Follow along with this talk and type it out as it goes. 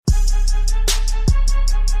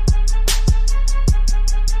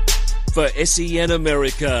For SEN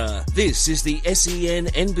America, this is the SEN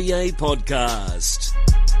NBA podcast.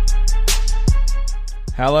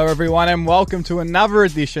 Hello everyone and welcome to another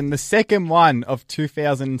edition, the second one of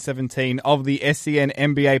 2017 of the SEN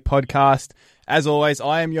NBA podcast. As always,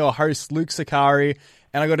 I am your host, Luke Sakari,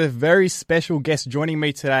 and I got a very special guest joining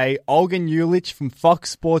me today. Olgun Uluc from Fox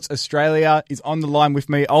Sports Australia is on the line with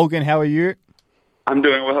me. Olgun, how are you? I'm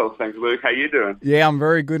doing well, thanks, Luke. How you doing? Yeah, I'm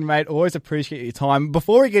very good, mate. Always appreciate your time.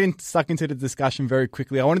 Before we get stuck into the discussion very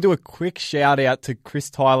quickly, I want to do a quick shout out to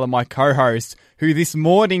Chris Tyler, my co-host, who this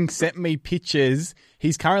morning sent me pictures.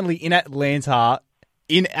 He's currently in Atlanta,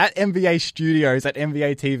 at NBA Studios, at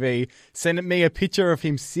NBA TV, sent me a picture of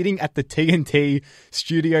him sitting at the TNT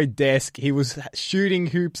studio desk. He was shooting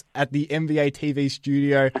hoops at the NBA TV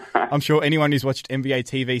studio. I'm sure anyone who's watched NBA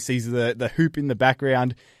TV sees the hoop in the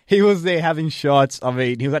background. He was there having shots. I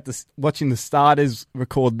mean, he was watching the starters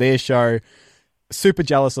record their show. Super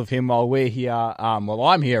jealous of him while we're here. Well,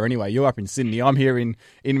 I'm here anyway. You're up in Sydney. I'm here in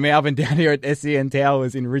Melbourne, down here at SEN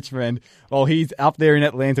Towers in Richmond, while he's up there in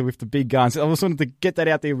Atlanta with the big guns. I just wanted to get that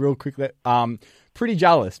out there real quickly. Pretty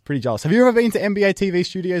jealous. Have you ever been to NBA TV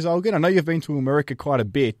studios, Olgun? I know you've been to America quite a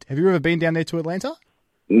bit. Have you ever been down there to Atlanta?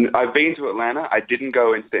 I've been to Atlanta. I didn't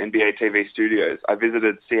go into the NBA TV studios. I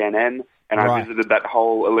visited CNN, and I visited that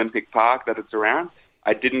whole Olympic Park that it's around.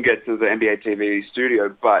 I didn't get to the NBA TV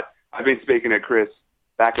studio, but I've been speaking to Chris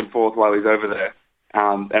back and forth while he's over there,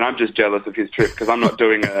 and I'm just jealous of his trip because I'm not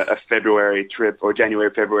doing a February trip or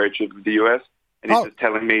January-February trip to the US, and he's just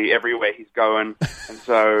telling me everywhere he's going, and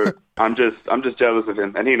so I'm just jealous of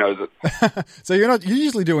him, and he knows it. So you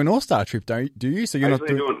usually do an All-Star trip, do you? So you're not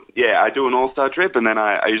doing... I do an All-Star trip, and then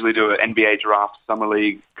I usually do an NBA Draft Summer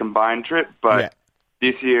League combined trip, but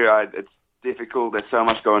this year it's difficult. There's so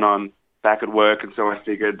much going on back at work, and so I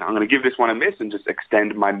figured I'm going to give this one a miss and just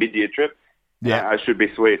extend my mid-year trip. Yeah, I should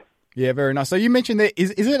be sweet. Yeah, very nice. So you mentioned that,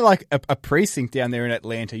 is it like a precinct down there in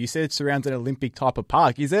Atlanta? You said it surrounds an Olympic type of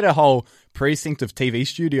park. Is that a whole precinct of TV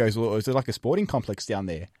studios, or is it like a sporting complex down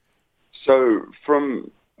there? So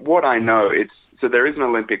from what I know, there is an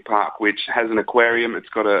Olympic park which has an aquarium. It's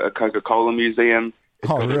got a Coca-Cola museum.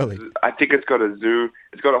 Really? I think it's got a zoo.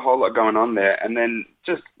 It's got a whole lot going on there. And then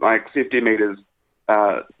just like 50 meters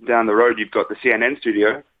down the road, you've got the CNN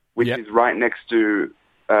studio, which is right next to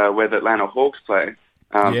where the Atlanta Hawks play,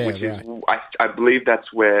 I believe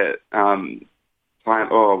that's where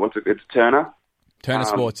it's Turner. Turner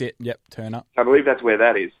Sports, Yep, Turner. I believe that's where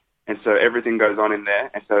that is, and so everything goes on in there,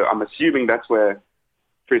 and so I'm assuming that's where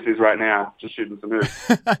Chris is right now, just shooting some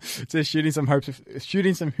hoops. Just shooting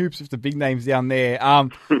some hoops with the big names down there.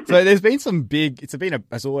 So there's been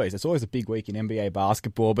as always a big week in NBA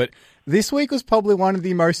basketball, but this week was probably one of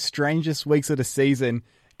the most strangest weeks of the season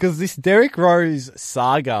because this Derrick Rose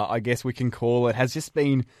saga, I guess we can call it, it's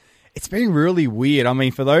been really weird. I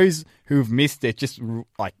mean, for those who've missed it, just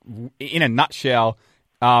like in a nutshell,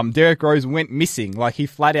 Derrick Rose went missing. Like he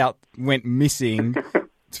flat out went missing.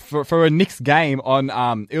 For a Knicks game on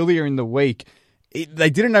earlier in the week, they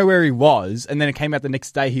didn't know where he was, and then it came out the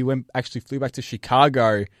next day he flew back to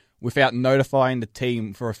Chicago without notifying the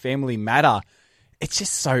team for a family matter. It's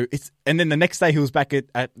just and then the next day he was back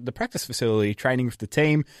at the practice facility training with the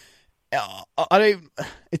team.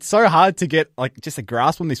 It's so hard to get just a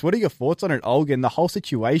grasp on this. What are your thoughts on it, Olgun? The whole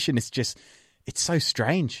situation is it's so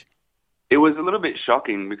strange. It was a little bit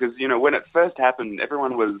shocking because, when it first happened,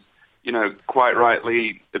 everyone was, quite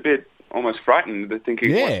rightly a bit almost frightened. They're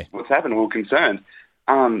thinking, what's happened? We're concerned.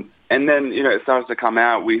 And then, it starts to come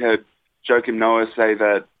out. We heard Joakim Noah say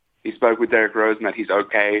that he spoke with Derrick Rose and that he's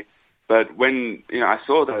okay. But when, I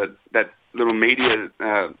saw that little media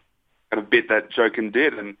kind of bit that Joakim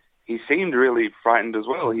did, and he seemed really frightened as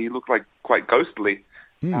well. He looked like quite ghostly.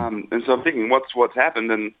 And so I'm thinking, what's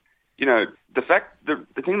happened? And,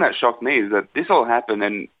 the thing that shocked me is that this all happened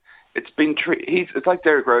and it's been it's like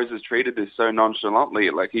Derrick Rose has treated this so nonchalantly.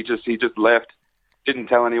 Like he just left, didn't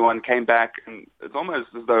tell anyone, came back, and it's almost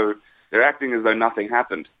as though they're acting as though nothing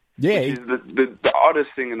happened. Yeah, which is the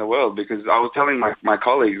oddest thing in the world. Because I was telling my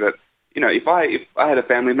colleague that if I had a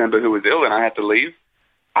family member who was ill and I had to leave,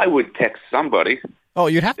 I would text somebody. Oh,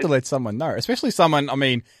 you'd have to let someone know, especially someone. I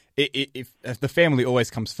mean, if the family always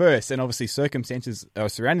comes first, and obviously circumstances are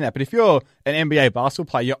surrounding that. But if you're an NBA basketball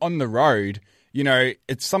player, you're on the road.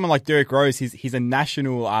 It's someone like Derrick Rose. He's a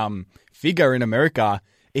national figure in America.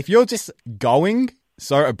 If you're just going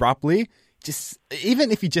so abruptly,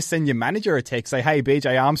 even if you just send your manager a text, say, "Hey,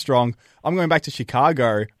 BJ Armstrong, I'm going back to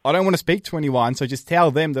Chicago. I don't want to speak to anyone, so just tell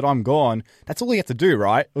them that I'm gone." That's all you have to do,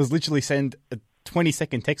 right? It was literally send a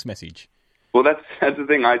 20-second text message. Well, that's the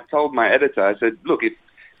thing. I told my editor, I said, "Look, if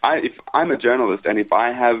I'm a journalist and if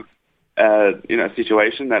I have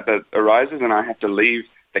situation that arises and I have to leave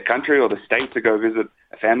the country or the state to go visit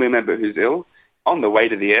a family member who's ill, on the way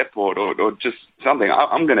to the airport or just something,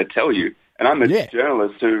 I'm going to tell you. And I'm a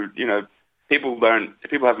journalist who, people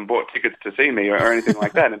haven't bought tickets to see me or anything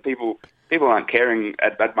like that. And people aren't caring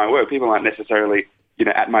at my work. People aren't necessarily,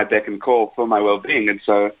 at my beck and call for my well-being. And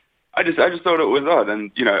so I just thought it was odd.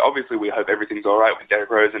 And, obviously we hope everything's all right with Derek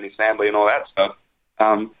Rose and his family and all that stuff.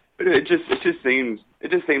 But it just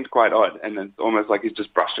seems quite odd. And it's almost like he's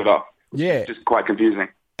just brushed it off. Yeah. It's just quite confusing.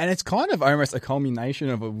 And it's kind of almost a culmination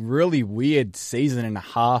of a really weird season and a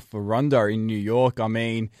half for Rondo in New York. I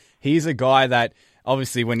mean, he's a guy that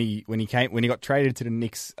obviously when he got traded to the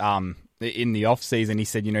Knicks in the off season, he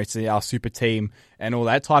said, it's our super team and all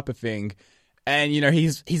that type of thing. And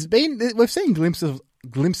we've seen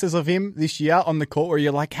glimpses of him this year on the court where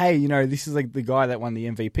you're like, hey, this is like the guy that won the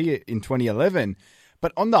MVP in 2011.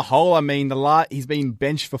 But on the whole, I mean, he's been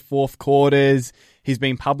benched for fourth quarters. He's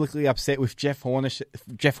been publicly upset with Jeff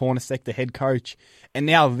Hornacek, the head coach. And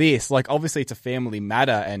now this, obviously it's a family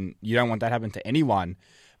matter and you don't want that to happen to anyone.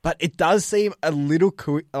 But it does seem a little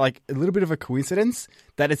bit of a coincidence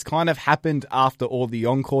that it's kind of happened after all the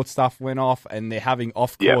on-court stuff went off and they're having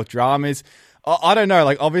off-court dramas. I don't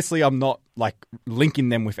know. Obviously I'm not linking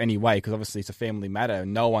them with any way because obviously it's a family matter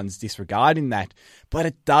and no one's disregarding that. But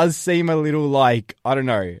it does seem a little a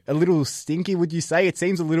little stinky, would you say? It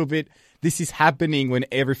seems a little bit, this is happening when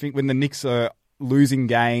the Knicks are losing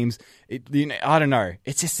games. I don't know.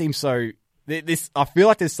 It just seems so, I feel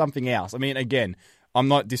like there's something else. I mean, again, I'm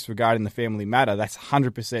not disregarding the family matter. That's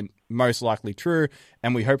 100% most likely true,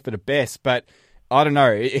 and we hope for the best. But I don't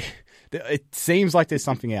know. It seems like there's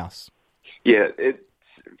something else. Yeah, it's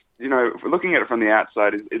looking at it from the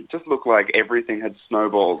outside, it just looked like everything had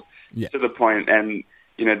snowballed to the point, and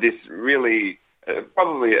this really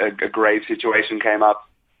probably a grave situation came up,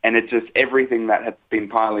 and it's just everything that had been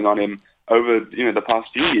piling on him over the past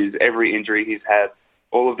few years, every injury he's had,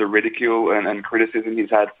 all of the ridicule and criticism he's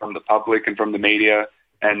had from the public and from the media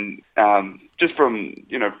and just from,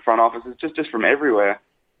 front offices, just from everywhere.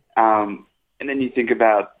 And then you think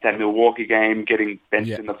about that Milwaukee game, getting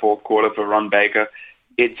benched in the fourth quarter for Ron Baker.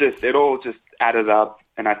 It all just added up.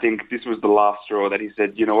 And I think this was the last straw that he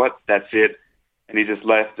said, you know what, that's it. And he just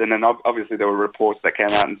left. And then obviously there were reports that came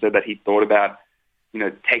out and said that he thought about,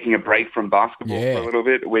 taking a break from basketball for a little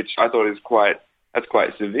bit, which I thought that's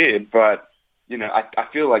quite severe. But, I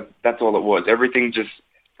feel like that's all it was. Everything just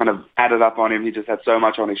kind of added up on him. He just had so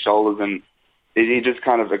much on his shoulders and he just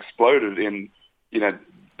kind of exploded in,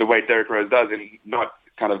 the way Derek Rose does, and not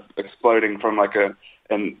kind of exploding from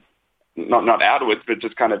not outwards, but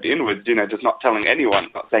just kind of inwards, just not telling anyone,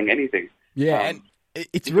 not saying anything. Yeah, and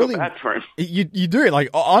it's really bad for him. You do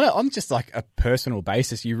on just a personal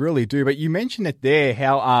basis, you really do. But you mentioned it there,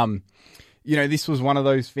 how this was one of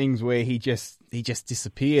those things where he just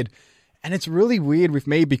disappeared, and it's really weird with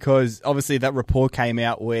me because obviously that report came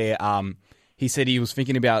out where he said he was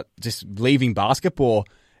thinking about just leaving basketball.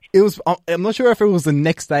 I'm not sure if it was the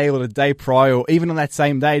next day or the day prior or even on that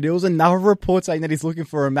same day. There was another report saying that he's looking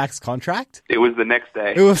for a max contract. It was the next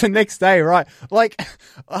day. It was the next day, right?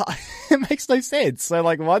 It makes no sense. So,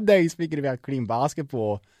 one day he's thinking about quitting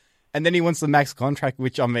basketball and then he wants the max contract,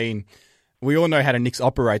 which, I mean, we all know how the Knicks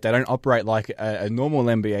operate. They don't operate like a normal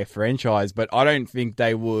NBA franchise, but I don't think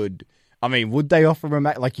they would. I mean, would they offer him a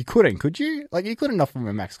max? You couldn't, could you? You couldn't offer him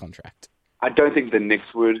a max contract. I don't think the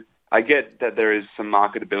Knicks would. I get that there is some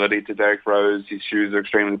marketability to Derek Rose. His shoes are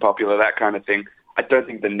extremely popular, that kind of thing. I don't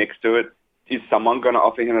think the Knicks do it. Is someone going to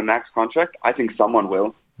offer him a max contract? I think someone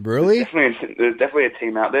will. Really? There's definitely a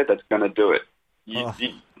team out there that's going to do it.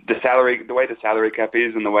 The way the salary cap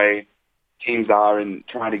is and the way teams are in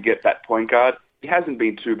trying to get that point guard, he hasn't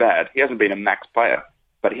been too bad. He hasn't been a max player,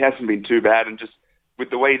 but he hasn't been too bad. And just with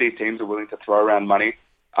the way these teams are willing to throw around money,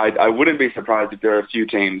 I wouldn't be surprised if there are a few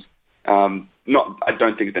teams. I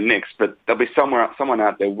don't think the Knicks, but there'll be someone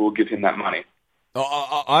out there will give him that money.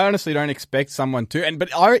 I honestly don't expect someone to, but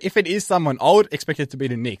if it is someone, I would expect it to be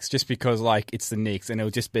the Knicks, just because it's the Knicks, and it'll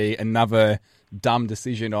just be another dumb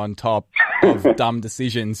decision on top of dumb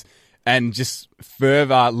decisions, and just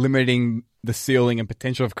further limiting the ceiling and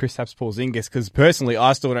potential of Kristaps Porzingis. Because personally,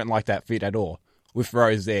 I still don't like that fit at all with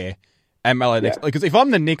Rose there and Melody. Because if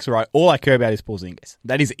I'm the Knicks, right, all I care about is Porzingis.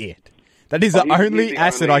 That is it. That is the only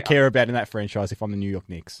asset I care about in that franchise if I'm the New York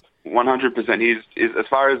Knicks. 100%. He's as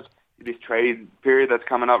far as this trade period that's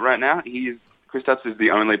coming up right now, Kristaps is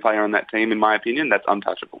the only player on that team, in my opinion, that's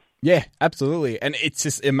untouchable. Yeah, absolutely. And it's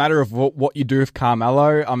just a matter of what you do with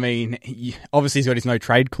Carmelo. I mean, obviously he's got his no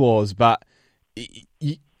trade clause, but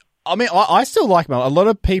I still like Melo. A lot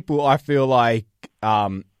of people, I feel like,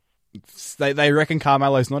 they reckon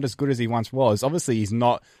Carmelo's not as good as he once was. Obviously, he's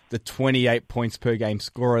not the 28 points per game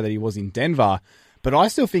scorer that he was in Denver, but I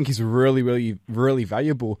still think he's really, really, really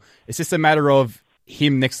valuable. It's just a matter of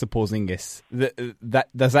him next to Porzingis.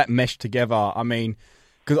 Does that mesh together? I mean,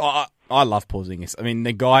 because I love Porzingis. I mean,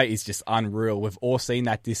 the guy is just unreal. We've all seen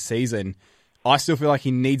that this season. I still feel like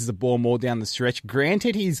he needs the ball more down the stretch.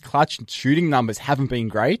 Granted, his clutch shooting numbers haven't been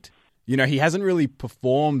great. You know, he hasn't really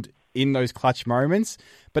performed in those clutch moments.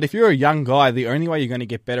 But if you're a young guy, the only way you're going to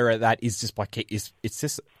get better at that is just by it's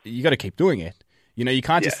just you got to keep doing it. You know, you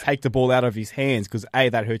can't just take the ball out of his hands because A,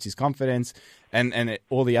 that hurts his confidence, and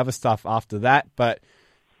all the other stuff after that. But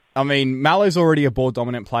I mean, Melo's already a ball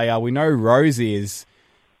dominant player. We know Rose is,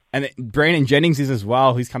 and Brandon Jennings is as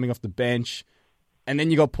well. He's coming off the bench. And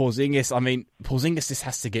then you got Porzingis. I mean, Porzingis just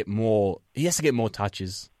has to get more. He has to get more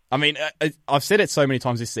touches. I mean, I've said it so many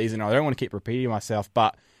times this season. I don't want to keep repeating myself,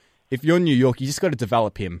 but if you're New York, you just got to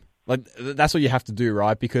develop him. Like that's what you have to do,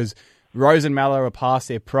 right? Because Rose and Melo are past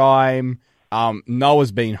their prime.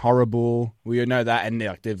 Noah's been horrible. We know that, and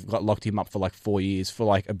they've got locked him up for like 4 years for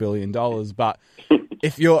like $1 billion. But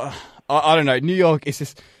if you're, I don't know, New York, it's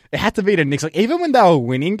just it had to be the Knicks. Like even when they were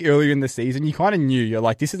winning earlier in the season, you kind of knew you're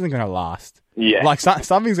like, this isn't going to last. Yeah. Like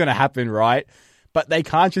something's going to happen, right? But they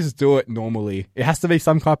can't just do it normally. It has to be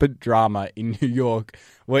some type of drama in New York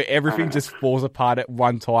where everything just falls apart at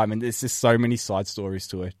one time, and there's just so many side stories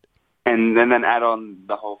to it. And then add on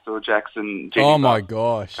the whole Phil Jackson, oh my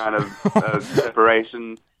gosh, kind of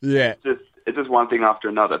separation. Yeah, it's just one thing after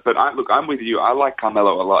another. But I'm with you. I like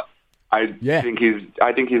Carmelo a lot. I think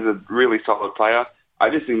he's a really solid player. I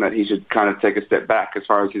just think that he should kind of take a step back as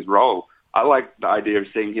far as his role. I like the idea of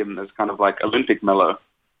seeing him as kind of like Olympic Melo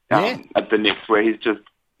at the Knicks, where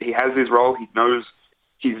he has his role. He knows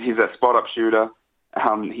he's that spot-up shooter.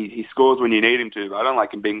 He scores when you need him to. But I don't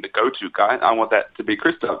like him being the go-to guy. I want that to be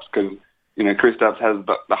Kristaps because, you know, Kristaps has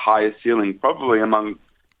the highest ceiling probably among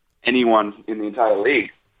anyone in the entire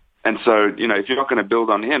league. And so, you know, if you're not going to build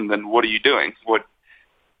on him, then what are you doing?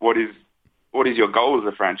 What is your goal as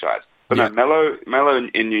a franchise? But no, Melo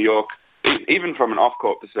in New York, even from an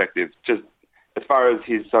off-court perspective, just as far as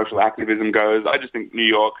his social activism goes, I just think New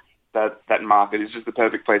York, that market is just the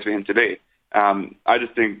perfect place for him to be. I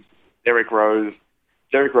just think Derrick Rose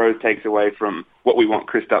takes away from what we want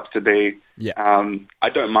Kristaps to be. Yeah. I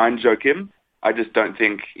don't mind Joakim. I just don't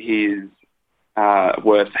think he's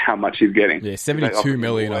worth how much he's getting. Yeah, 72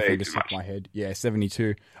 million, I think, just off my head. Yeah,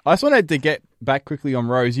 72. I just wanted to get back quickly on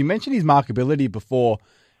Rose. You mentioned his marketability before.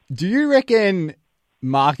 Do you reckon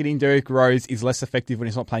marketing Derrick Rose is less effective when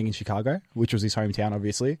he's not playing in Chicago, which was his hometown,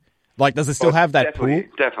 obviously? Like, does it still have that pull?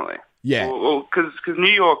 Definitely. Yeah. Well, because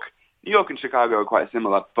New York and Chicago are quite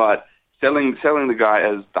similar, but selling the guy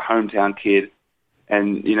as the hometown kid,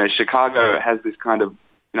 and, you know, Chicago has this kind of,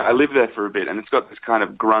 you know, I lived there for a bit, and it's got this kind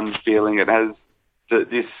of grunge feeling. It has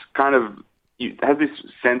this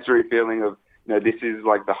sensory feeling of, you know, this is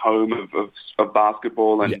like the home of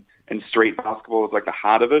basketball, and street basketball is like the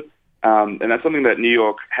heart of it. And that's something that New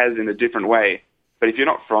York has in a different way. But if you're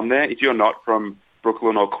not from there, if you're not from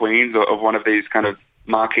Brooklyn or Queens or one of these kind of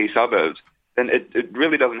marquee suburbs, then it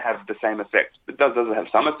really doesn't have the same effect. Does it have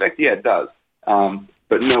some effect? Yeah, it does.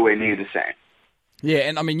 But nowhere near the same. Yeah,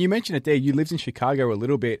 and I mean, you mentioned it there. You lived in Chicago a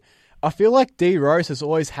little bit. I feel like D. Rose has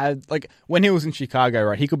always had, like, when he was in Chicago,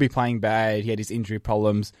 right, he could be playing bad, he had his injury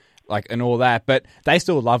problems, like, and all that, but they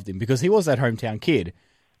still loved him because he was that hometown kid.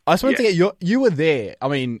 I just wanted to get you were there. I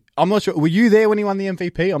mean, I'm not sure. Were you there when he won the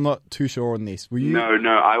MVP? I'm not too sure on this. Were you?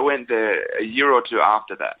 No. I went there a year or two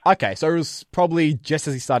after that. Okay, so it was probably just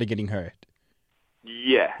as he started getting hurt.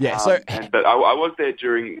 Yeah. Yeah. But I was there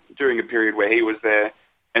during a period where he was there,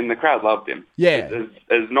 and the crowd loved him. Yeah.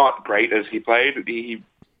 As not great as he played, he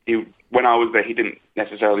when I was there, he didn't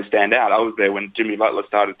necessarily stand out. I was there when Jimmy Butler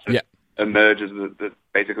started to emerge as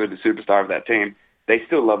basically the superstar of that team. They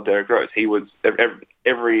still loved Derrick Rose. He was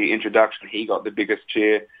every introduction he got the biggest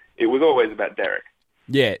cheer. It was always about Derrick.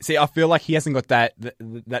 Yeah. See, I feel like he hasn't got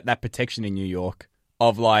that protection in New York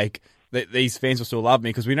of like these fans will still love me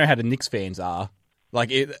because we know how the Knicks fans are. Like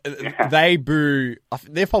they boo.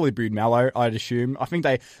 They've probably booed Melo, I'd assume. I think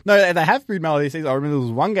they have booed Melo this season. I remember there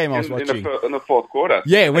was one game I was watching in the fourth quarter.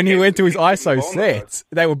 Yeah, when he went to his ISO sets,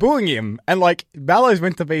 they were booing him, and like Melo's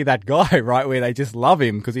meant to be that guy, right? Where they just love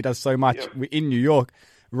him because he does so much in New York.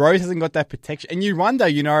 Rose hasn't got that protection, and you wonder,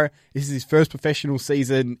 you know, this is his first professional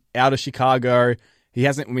season out of Chicago. He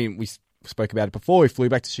hasn't. I mean, we spoke about it before. He flew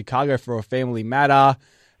back to Chicago for a family matter.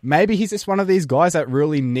 Maybe he's just one of these guys that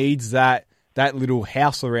really needs that little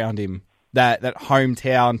house around him, that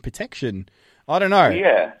hometown protection. I don't know.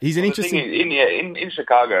 Yeah. He's an interesting... In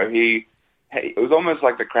Chicago, he it was almost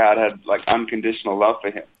like the crowd had like unconditional love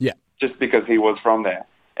for him. Yeah. Just because he was from there.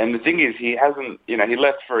 And the thing is, he hasn't, he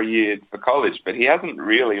left for a year for college, but he hasn't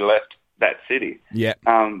really left that city. Yeah.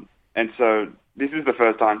 And so this is the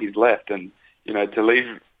first time he's left. And, to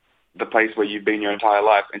leave the place where you've been your entire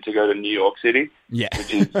life and to go to New York City,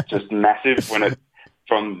 which is just massive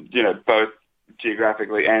from, both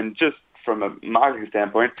geographically and just from a marketing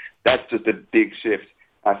standpoint, that's just a big shift.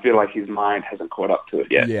 I feel like his mind hasn't caught up to it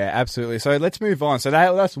yet. Yeah, absolutely. So let's move on. So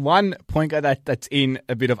that's one point guard that's in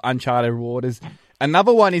a bit of uncharted waters.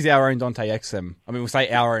 Another one is our own Dante Exum. I mean, we'll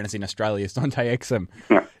say our own as in Australia. It's Dante Exum.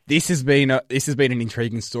 Yeah. This has been an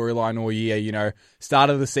intriguing storyline all year.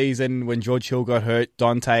 Start of the season when George Hill got hurt,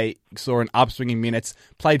 Dante saw an upswing in minutes,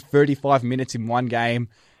 played 35 minutes in one game.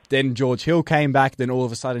 Then George Hill came back. Then all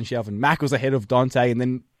of a sudden, Shelvin Mack was ahead of Dante, and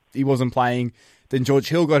then he wasn't playing. Then George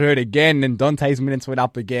Hill got hurt again, and Dante's minutes went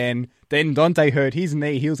up again. Then Dante hurt his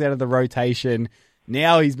knee. He was out of the rotation.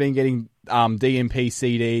 Now he's been getting DNP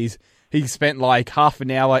CDs. He spent like half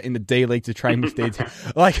an hour in the D League to train with Deeds.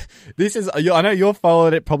 I know you've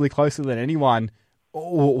followed it probably closer than anyone.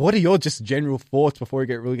 What are your just general thoughts before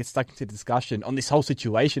we really get stuck into discussion on this whole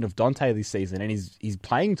situation of Dante this season and his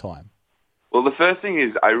playing time? Well, the first thing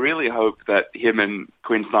is I really hope that him and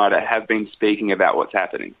Quinn Snyder have been speaking about what's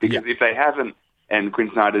happening. Because if they haven't, and Quinn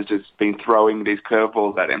Snyder's just been throwing these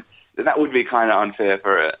curveballs at him, then that would be kind of unfair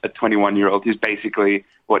for a 21-year-old who's basically,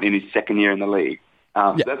 in his second year in the league.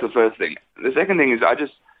 That's the first thing. The second thing is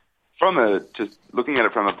just looking at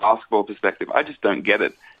it from a basketball perspective, I just don't get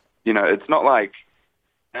it. It's not like...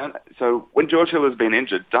 So when George Hill has been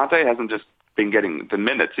injured, Dante hasn't just been getting the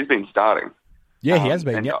minutes, he's been starting. Yeah, he has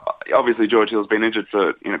been, Obviously, George Hill's been injured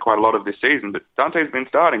for quite a lot of this season, but Dante's been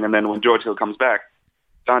starting, and then when George Hill comes back,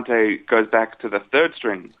 Dante goes back to the third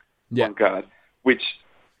string point guard, which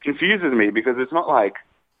confuses me because it's not like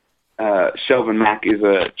Shelvin Mack is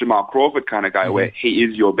a Jamal Crawford kind of guy where he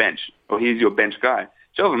is your bench or he's your bench guy.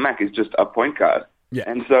 Shelvin Mack is just a point guard. Yeah.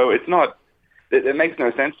 And so it makes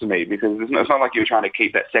no sense to me because it's not like you're trying to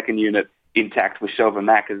keep that second unit intact with Shelvin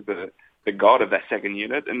Mack as the god of that second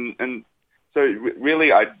unit. And so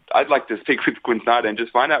really I'd like to speak with Quinn Snyder and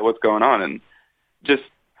just find out what's going on and just...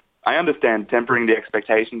 I understand tempering the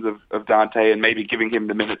expectations of Dante and maybe giving him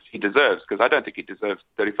the minutes he deserves, because I don't think he deserves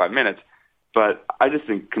 35 minutes. But I just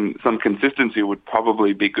think some consistency would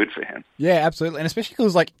probably be good for him. Yeah, absolutely. And especially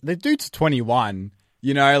because, the dude's 21,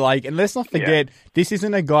 and let's not forget, this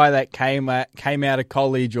isn't a guy that came out of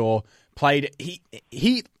college or played.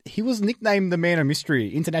 He was nicknamed the Man of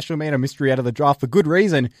Mystery, International Man of Mystery out of the draft for good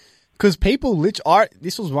reason. Because people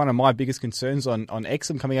this was one of my biggest concerns on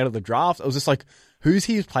Exum coming out of the draft. It was just like, who's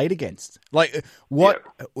he played against?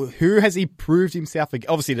 Who has he proved himself against?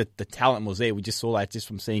 Obviously, the talent was there. We just saw that just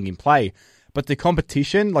from seeing him play. But the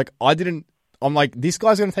competition, I'm like, this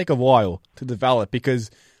guy's going to take a while to develop because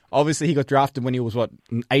obviously he got drafted when he was,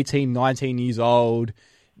 18, 19 years old,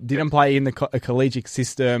 didn't play in the collegiate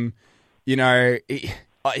system. He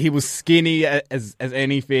was skinny as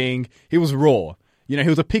anything. He was raw. He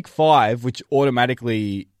was a pick 5, which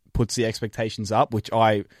automatically puts the expectations up, which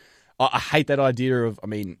I hate that idea of,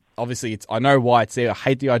 obviously I know why it's there. I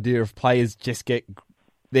hate the idea of players just get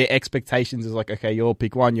their expectations is like, okay, you're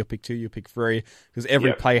pick 1, you're pick 2, you're pick 3, because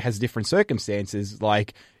every player has different circumstances.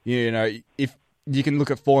 If you can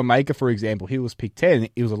look at Fawn Maker, for example, he was pick 10.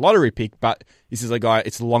 He was a lottery pick, but this is a guy,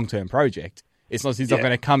 it's a long-term project. He's not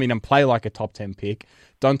going to come in and play like a top 10 pick.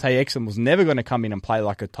 Dante Exum was never going to come in and play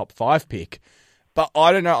like a top 5 pick. But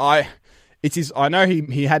I don't know. I know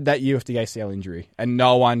he had that year with the ACL injury, and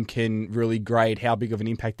no one can really grade how big of an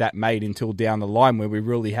impact that made until down the line where we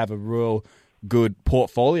really have a real good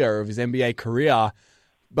portfolio of his NBA career.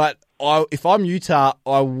 But if I'm Utah,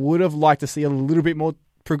 I would have liked to see a little bit more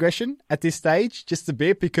progression at this stage, just a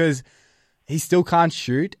bit, because he still can't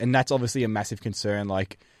shoot, and that's obviously a massive concern.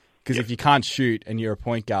 Because if you can't shoot and you're a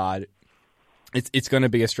point guard, it's going to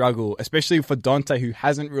be a struggle, especially for Dante, who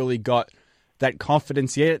hasn't really got that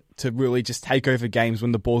confidence yet to really just take over games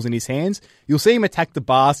when the ball's in his hands. You'll see him attack the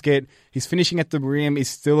basket. His finishing at the rim is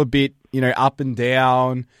still a bit, up and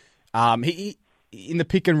down. He in the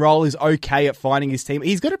pick and roll is okay at finding his team.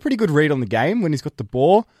 He's got a pretty good read on the game when he's got the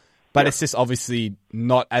ball, but it's just obviously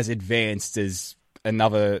not as advanced as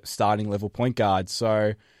another starting level point guard.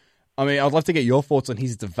 So, I'd love to get your thoughts on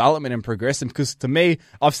his development and progression, because to me,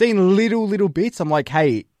 I've seen little bits. I'm like,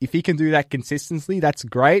 hey, if he can do that consistently, that's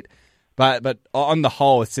great. But on the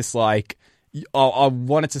whole, it's just like, I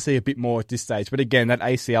wanted to see a bit more at this stage. But again, that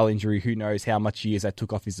ACL injury, who knows how much years that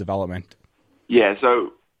took off his development. Yeah,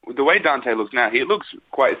 so the way Dante looks now, he looks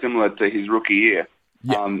quite similar to his rookie year,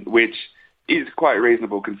 which is quite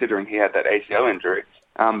reasonable considering he had that ACL injury.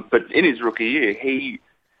 But in his rookie year, he,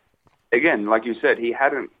 again, like you said, he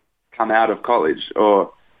hadn't come out of college,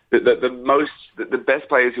 or the best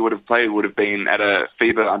players he would have played would have been at a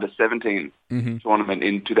FIBA under-17 tournament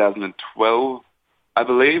in 2012, I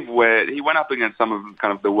believe, where he went up against some of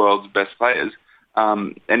kind of the world's best players,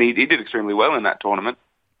 and he did extremely well in that tournament.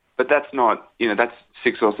 But that's not, that's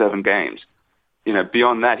 6 or 7 games.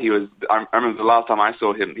 Beyond that, I remember the last time I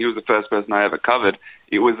saw him, he was the first person I ever covered.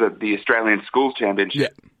 It was at the Australian Schools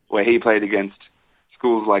Championship, where he played against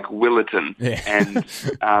schools like Willetton and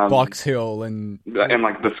Box Hill and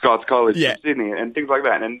like the Scots College of Sydney and things like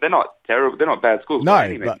that. And they're not terrible, they're not bad schools by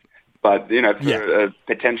any means. But for a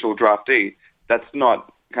potential draftee, that's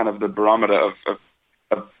not kind of the barometer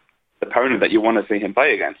of opponent that you want to see him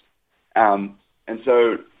play against. And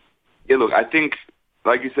so, look, I think,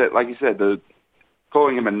 like you said,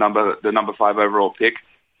 calling him the number 5 overall pick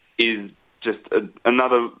is just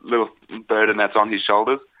another little burden that's on his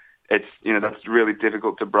shoulders. It's, that's really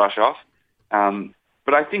difficult to brush off.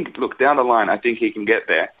 But I think, look, down the line, I think he can get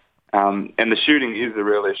there. And the shooting is a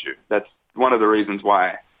real issue. That's one of the reasons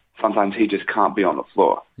why sometimes he just can't be on the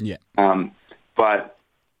floor. Yeah. But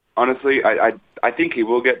honestly, I think he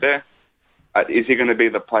will get there. Is he going to be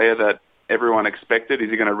the player that everyone expected? Is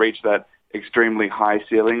he going to reach that extremely high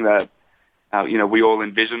ceiling that we all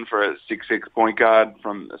envision for a 6'6" point guard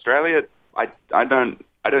from Australia? I don't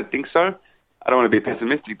think so. I don't want to be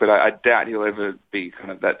pessimistic, but I doubt he'll ever be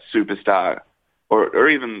kind of that superstar or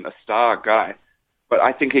even a star guy. But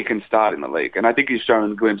I think he can start in the league, and I think he's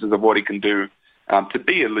shown glimpses of what he can do to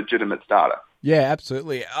be a legitimate starter. Yeah,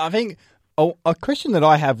 absolutely. I think a question that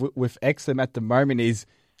I have with Exum at the moment is,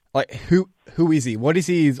 like, who is he? What is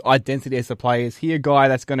his identity as a player? Is he a guy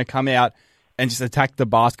that's going to come out and just attack the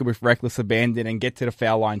basket with reckless abandon and get to the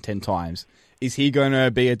foul line 10 times? Is he going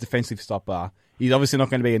to be a defensive stopper? He's obviously not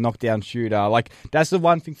going to be a knockdown shooter. Like, that's the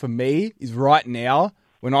one thing for me is right now,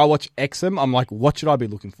 when I watch Exum, I'm like, what should I be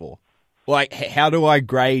looking for? Like, how do I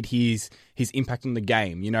grade his impact on the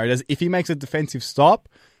game? If he makes a defensive stop,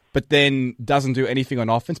 but then doesn't do anything on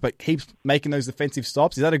offense, but keeps making those defensive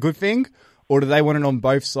stops, is that a good thing? Or do they want it on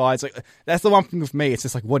both sides? Like, that's the one thing with me. It's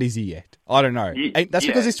just like, what is he yet? I don't know. That's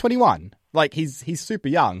because he's 21. Like, he's super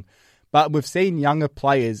young. But we've seen younger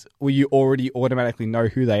players where you already automatically know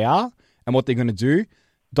who they are and what they're going to do.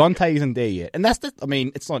 Dante isn't there yet. And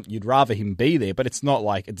it's not, you'd rather him be there, but it's not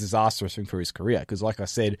like a disastrous thing for his career. Because like I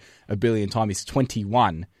said a billion times, he's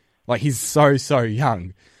 21. Like, he's so, so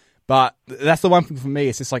young. But that's the one thing for me.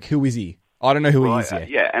 It's just like, who is he? I don't know who he is yet.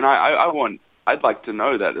 Yeah, and I'd like to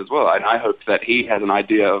know that as well. And I hope that he has an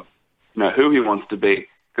idea of, who he wants to be.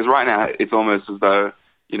 Because right now, it's almost as though,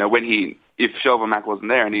 if Shelvin Mack wasn't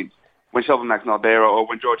there when Shelvin Mack's not there or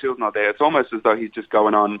when George Hill's not there, it's almost as though he's just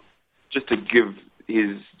going on just to give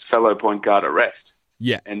his fellow point guard a rest.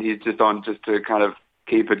 Yeah. And he's just on just to kind of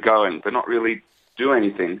keep it going, but not really do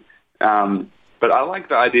anything. But I like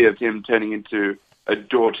the idea of him turning into a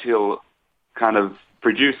George Hill kind of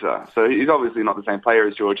producer. So he's obviously not the same player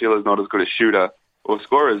as George Hill, is not as good a shooter or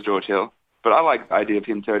scorer as George Hill, but I like the idea of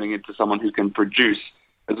him turning into someone who can produce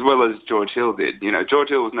as well as George Hill did. George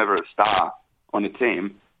Hill was never a star on a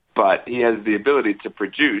team, but he has the ability to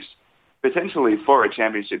produce potentially for a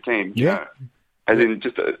championship team. As in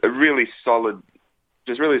just a really solid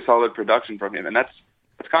production from him, and that's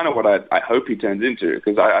kind of what I hope he turns into,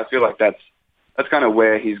 because I feel like that's kind of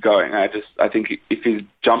where he's going. I think if his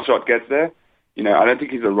jump shot gets there, I don't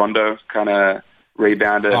think he's a Rondo kind of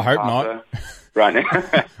rebounder. I hope not. Right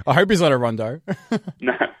now. I hope he's not a Rondo.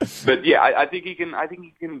 No, but yeah, I think he can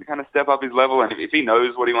kind of step up his level, and if he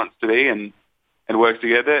knows what he wants to be and works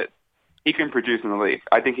together, he can produce in the league.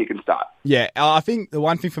 I think he can start. Yeah, I think the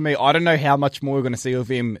one thing for me, I don't know how much more we're going to see of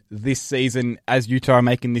him this season as Utah are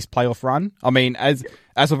making this playoff run. I mean, as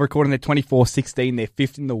of recording, they're 24-16, they're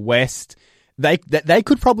 5th in the West. They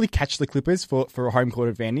could probably catch the Clippers for a home court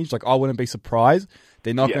advantage. Like, I wouldn't be surprised.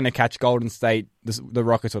 They're not going to catch Golden State, the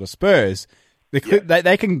Rockets, or the Spurs. They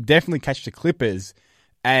can definitely catch the Clippers.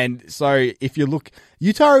 And so if you look,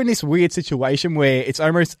 Utah are in this weird situation where it's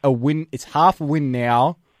almost a win. It's half a win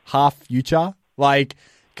now, half future. Like,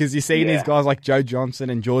 because you're seeing these guys like Joe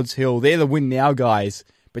Johnson and George Hill. They're the win now guys.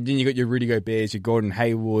 But then you got your Rudy Gobert's, your Gordon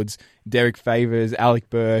Haywoods, Derek Favors,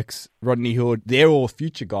 Alec Burks, Rodney Hood. They're all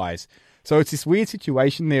future guys. So it's this weird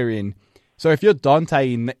situation they're in. So if you're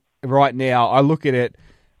Dante right now, I look at it.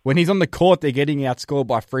 When he's on the court, they're getting outscored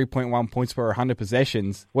by 3.1 points per 100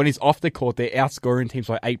 possessions. When he's off the court, they're outscoring teams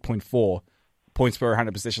by 8.4 points per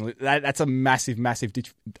 100 possessions. That's a massive, massive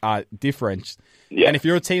difference. Yeah. And if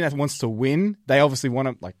you're a team that wants to win, they obviously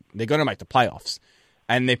want to, they're going to make the playoffs.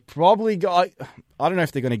 And they're probably got... I don't know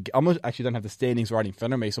if they're going to... I actually don't have the standings right in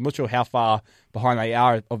front of me, so I'm not sure how far behind they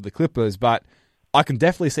are of the Clippers, but I can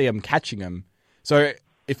definitely see them catching them. So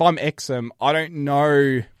if I'm Exum, I don't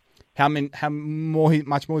know much more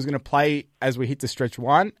he's going to play as we hit the stretch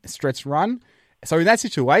run. So in that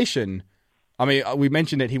situation, I mean, we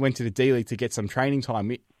mentioned that he went to the D-League to get some training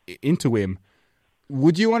time into him.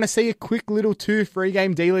 Would you want to see a quick little 2-3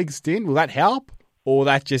 game D-League stint? Will that help? Or will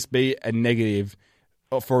that just be a negative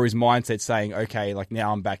for his mindset saying, okay, like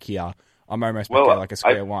now I'm back here. I'm almost back at like a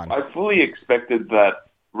square one. I fully expected that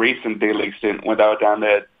recent D-League stint when they were down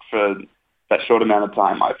there for that short amount of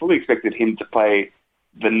time. I fully expected him to play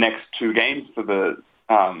the next 2 games for the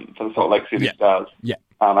Salt Lake City Stars. Yeah.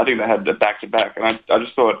 I think they had the back-to-back, and I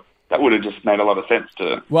just thought that would have just made a lot of sense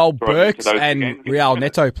to... Well, Burks and Real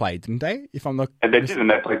Neto played, didn't they? If I'm not... And they did, and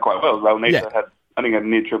they played quite well. Real Neto had, I think, a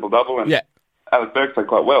near triple-double, and Alex Burks played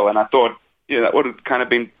quite well, and I thought, that would have kind of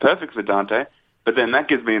been perfect for Dante. But then that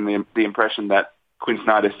gives me the impression that Quinn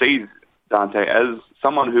Snyder sees Dante as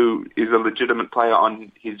someone who is a legitimate player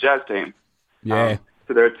on his Jazz team. Yeah.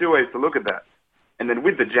 So there are 2 ways to look at that. And then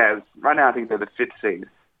with the Jazz, right now I think they're the 5th seed.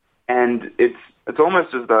 And it's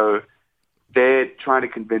almost as though they're trying to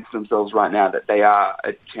convince themselves right now that they are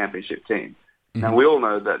a championship team. Mm-hmm. Now, we all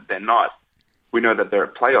know that they're not. We know that they're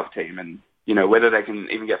a playoff team. And, whether they can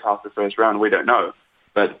even get past the first round, we don't know.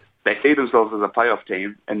 But they see themselves as a playoff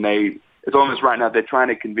team, and it's almost right now they're trying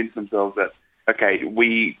to convince themselves that, okay,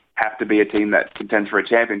 we have to be a team that contends for a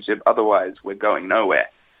championship, otherwise we're going nowhere.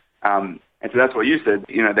 And so that's what you said.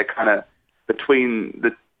 They're kind of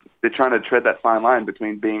they're trying to tread that fine line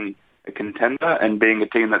between being a contender and being a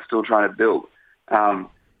team that's still trying to build.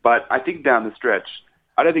 But I think down the stretch,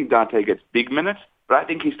 I don't think Dante gets big minutes, but I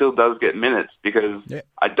think he still does get minutes because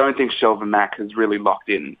I don't think Shelvin Mack has really locked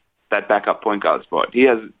in that backup point guard spot.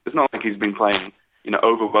 It's not like he's been playing,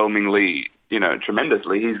 overwhelmingly,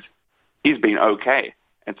 tremendously. He's been okay.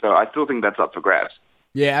 And so I still think that's up for grabs.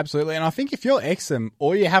 Yeah, absolutely. And I think if you're Exum,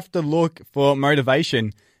 all you have to look for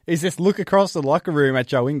motivation is just look across the locker room at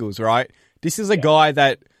Joe Ingles, right? This is a guy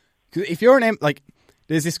that, if you're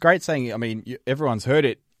there's this great saying, I mean, everyone's heard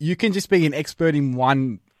it, you can just be an expert in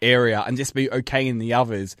one area and just be okay in the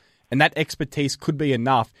others. And that expertise could be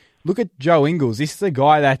enough. Look at Joe Ingles. This is a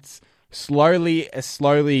guy that's slowly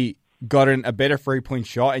gotten a better 3-point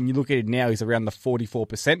shot, and you look at it now, he's around the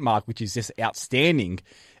 44% mark, which is just outstanding.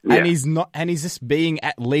 Yeah. And he's just being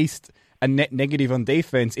at least a net negative on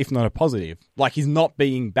defense, if not a positive. Like, he's not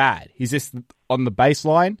being bad. He's just on the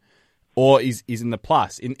baseline, or he's in the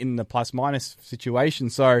plus, in the plus-minus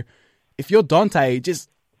situation. So if you're Dante,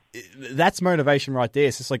 that's motivation right there.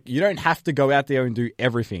 It's just like, you don't have to go out there and do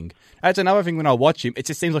everything. That's another thing when I watch him. It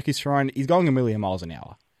just seems like he's going a million miles an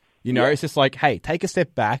hour. It's just like, hey, take a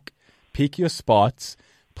step back, pick your spots,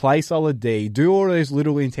 play solid D, do all those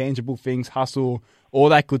little intangible things, hustle, all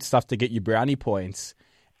that good stuff to get you brownie points,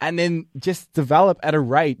 and then just develop at a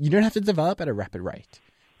rate. You don't have to develop at a rapid rate.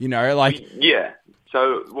 Yeah.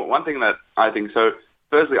 So one thing that I think,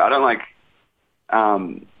 firstly, I don't like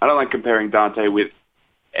comparing Dante with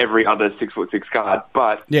every other 6'6" guard,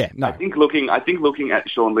 but I think looking at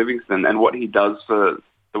Sean Livingston and what he does for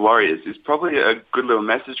the Warriors is probably a good little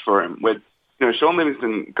message for him. Where Sean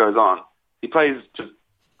Livingston goes on, he plays just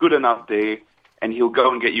good enough D, and he'll go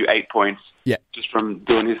and get you 8 points just from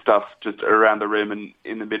doing his stuff just around the rim and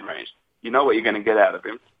in the mid range. You know what you're going to get out of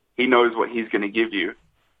him. He knows what he's going to give you,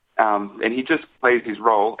 and he just plays his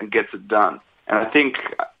role and gets it done. And I think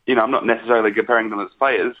I'm not necessarily comparing them as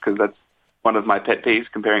players because that's one of my pet peeves,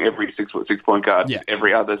 comparing every 6'6" point guard to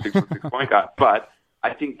every other 6'6" point guard. But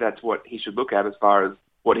I think that's what he should look at as far as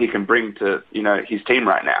what he can bring to, his team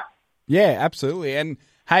right now. Yeah, absolutely. And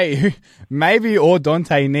hey, maybe all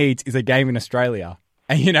Dante needs is a game in Australia.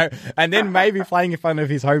 And, and then maybe playing in front of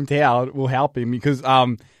his hometown will help him because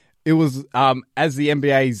it was, as the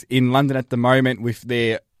NBA's in London at the moment with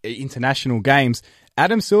their international games,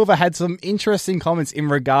 Adam Silver had some interesting comments in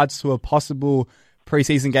regards to a possible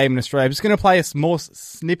preseason game in Australia. I'm just going to play a small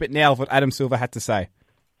snippet now of what Adam Silver had to say.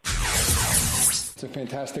 It's a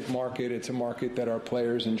fantastic market. It's a market that our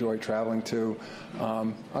players enjoy traveling to.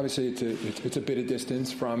 Obviously, it's a bit of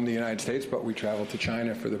distance from the United States, but we travel to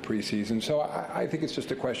China for the preseason. So I think it's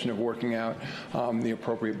just a question of working out the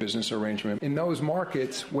appropriate business arrangement. In those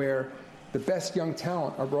markets where the best young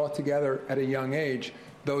talent are brought together at a young age,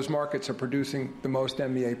 those markets are producing the most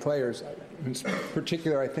NBA players. In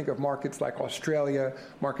particular, I think of markets like Australia,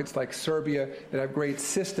 markets like Serbia that have great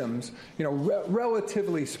systems,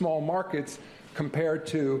 relatively small markets compared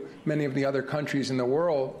to many of the other countries in the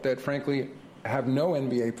world that, frankly, have no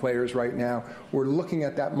NBA players right now. We're looking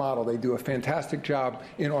at that model. They do a fantastic job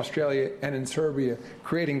in Australia and in Serbia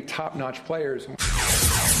creating top-notch players.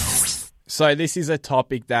 So this is a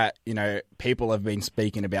topic that, people have been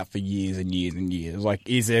speaking about for years and years and years. Like,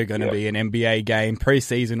 is there going to be an NBA game,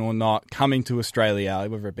 preseason or not, coming to Australia,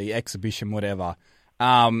 whether it be exhibition, whatever?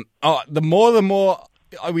 The more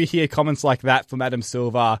we hear comments like that from Adam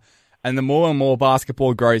Silver, and the more and more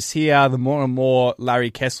basketball grows here, the more and more Larry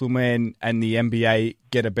Kesselman and the NBA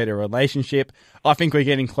get a better relationship. I think we're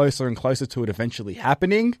getting closer and closer to it eventually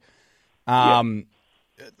happening.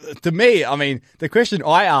 To me, the question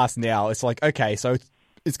I ask now is like, okay, so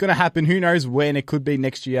it's going to happen. Who knows when? It could be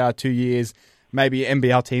next year, 2 years. Maybe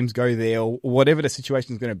NBL teams go there or whatever the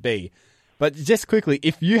situation is going to be. But just quickly,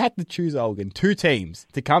 if you had to choose, Olgun, 2 teams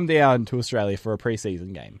to come down to Australia for a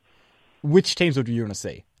preseason game, which teams would you want to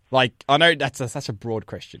see? Like, I know that's such a broad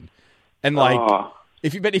question. And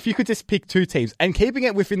if you could just pick 2 teams and keeping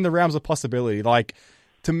it within the realms of possibility, like,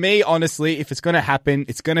 to me, honestly, if it's going to happen,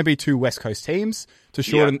 it's going to be 2 West Coast teams to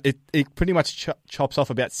shorten it pretty much chops off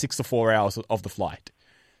about 6 to 4 hours of the flight.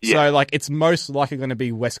 Yeah. So, like, it's most likely going to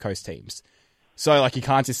be West Coast teams. So, like, you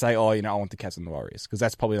can't just say, I want the Cavs and the Warriors, because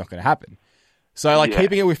that's probably not going to happen. So, like,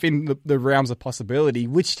 keeping it within the realms of possibility,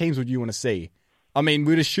 which teams would you want to see?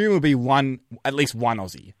 We'd assume it would be at least one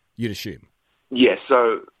Aussie, you'd assume. Yeah,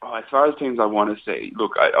 so as far as teams I want to see,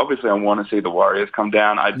 look, obviously I want to see the Warriors come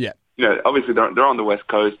down. Obviously they're on the West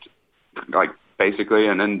Coast, like, basically,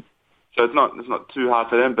 and then so it's not too hard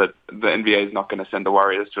for them. But the NBA is not going to send the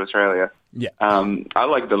Warriors to Australia. Yeah, I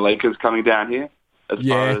like the Lakers coming down here. As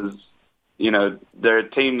far as they're a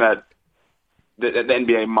team that the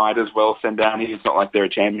NBA might as well send down here. It's not like they're a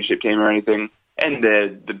championship team or anything, and they're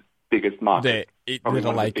the biggest market, probably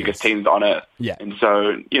one of the biggest teams on earth. Yeah, and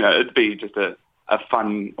so it'd be just a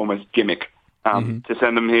fun, almost gimmick to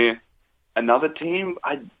send them here. Another team,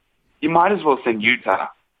 you might as well send Utah.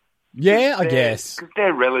 Yeah, I guess. Because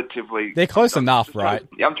they're close enough, right?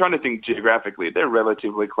 I'm trying to think geographically. They're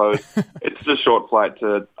relatively close. It's a short flight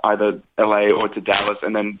to either LA or to Dallas,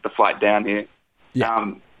 and then the flight down here.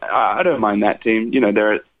 Yeah. I don't mind that team.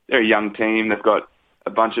 They're a young team. They've got a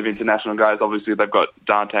bunch of international guys. Obviously, they've got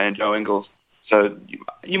Dante and Joe Ingles. So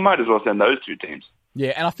you might as well send those 2 teams.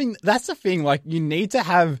 Yeah, and I think that's the thing. Like, you need to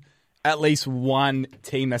have at least one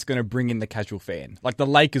team that's going to bring in the casual fan. Like, the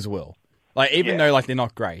Lakers will. Like, even though, like, they're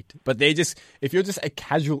not great. But they're just... If you're just a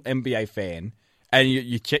casual NBA fan and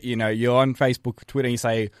you check, you're on Facebook, Twitter, and you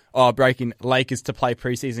say, breaking Lakers to play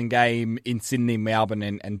preseason game in Sydney, Melbourne,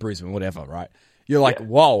 and Brisbane, whatever, right? You're like,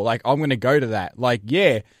 whoa, like, I'm going to go to that. Like,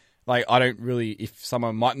 yeah, like, I don't really... If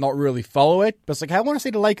someone might not really follow it, but it's like, hey, I want to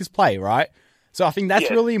see the Lakers play, right? So I think that's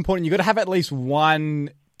really important. You've got to have at least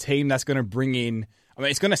one team that's going to bring in...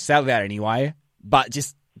 it's going to sell out anyway, but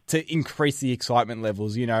just to increase the excitement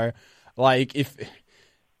levels, Like,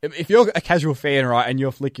 if you're a casual fan, right, and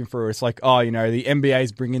you're flicking through, it's like, the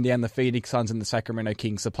NBA's bringing down the Phoenix Suns and the Sacramento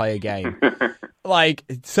Kings to play a game. Like,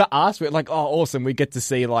 to us, we're like, awesome, we get to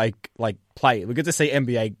see, play. We get to see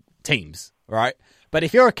NBA teams, right? But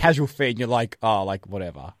if you're a casual fan, you're like,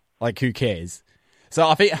 whatever. Like, who cares? So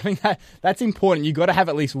I think that's important. You got to have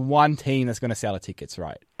at least one team that's going to sell the tickets,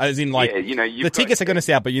 right? As in, like, the tickets are going to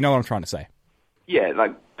sell, but you know what I'm trying to say. Yeah,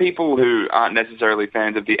 like, people who aren't necessarily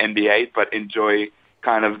fans of the NBA but enjoy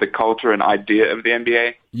kind of the culture and idea of the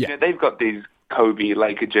NBA. Yeah, they've got these Kobe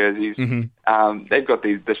Laker jerseys. Mm-hmm. They've got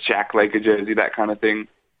the Shaq Laker jersey, that kind of thing.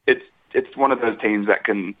 It's one of those teams that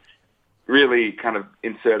can really kind of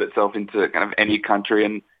insert itself into kind of any country,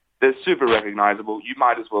 and they're super recognizable. You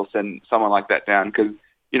might as well send someone like that down because,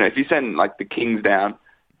 if you send, like, the Kings down,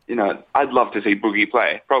 I'd love to see Boogie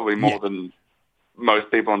play, probably more than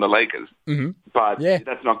most people on the Lakers. Mm-hmm. But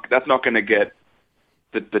that's not going to get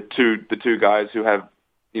the two guys who have,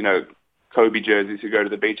 Kobe jerseys who go to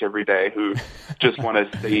the beach every day who just want to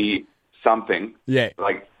see something. Yeah.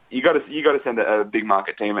 Like, you got to send a big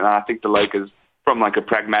market team, and I think the Lakers, from, like, a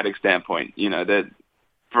pragmatic standpoint,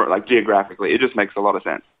 geographically, it just makes a lot of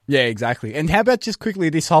sense. Yeah, exactly. And how about just quickly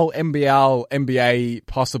this whole NBA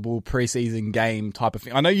possible preseason game type of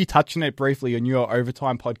thing? I know you touched on it briefly on your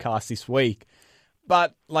Overtime podcast this week,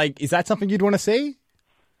 but, like, is that something you'd want to see?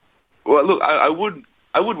 Well, look, I would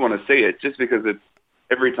want to see it just because it's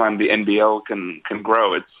every time the NBL can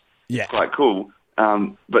grow, it's quite cool.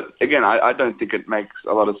 But again, I don't think it makes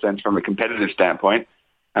a lot of sense from a competitive standpoint.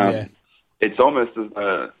 It's almost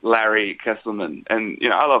as Larry Kesselman, and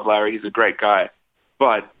I love Larry; he's a great guy,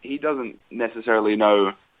 but he doesn't necessarily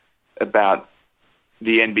know about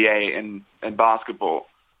the NBA and basketball.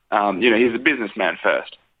 He's a businessman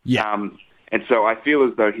first. Yeah. And so I feel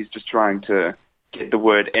as though he's just trying to get the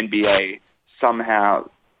word NBA somehow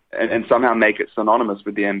make it synonymous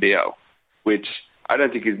with the NBL, which I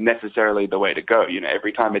don't think is necessarily the way to go.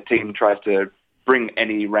 Every time a team tries to bring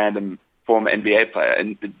any random former NBA player,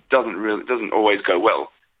 and it doesn't always go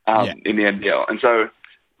well in the NBL. And so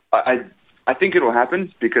I think it'll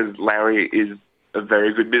happen because Larry is a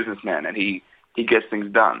very good businessman and he gets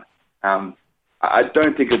things done. I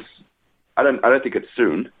don't think it's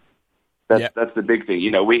soon. That's the big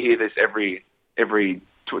thing. We hear this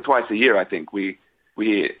twice a year. I think we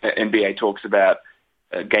hear NBA talks about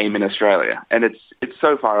a game in Australia, and it's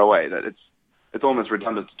so far away that it's almost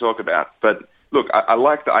redundant to talk about. But look, I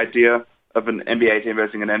like the idea of an NBA team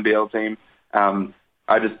versus an NBL team.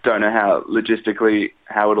 I just don't know how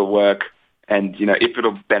it'll work, and if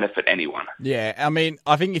it'll benefit anyone. Yeah, I mean,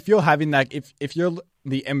 I think if you're having that, if you're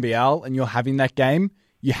the NBL and you're having that game,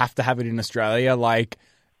 you have to have it in Australia. Like,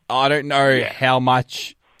 I don't know how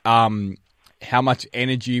much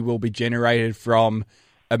energy will be generated from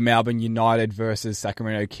a Melbourne United versus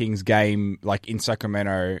Sacramento Kings game, like in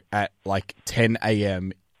Sacramento at like 10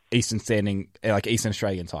 a.m. Eastern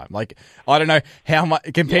Australian time. Like, I don't know how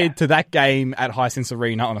much compared to that game at Hisense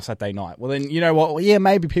Arena on a Saturday night. Well, then, you know what? Well, yeah,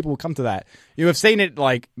 maybe people will come to that. You have seen it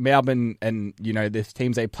like Melbourne and, the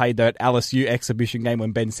teams they played that LSU exhibition game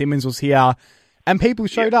when Ben Simmons was here, and people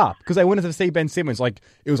showed up because they wanted to see Ben Simmons. Like,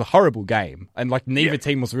 it was a horrible game, and like neither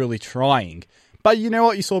team was really trying. But you know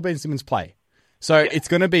what? You saw Ben Simmons play. So it's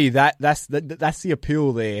going to be that. That's the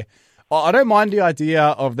appeal there. I don't mind the idea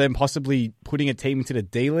of them possibly putting a team into the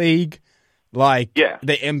D-League, like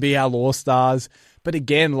the NBL All-Stars. But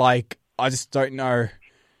again, like, I just don't know.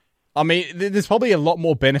 I mean, there's probably a lot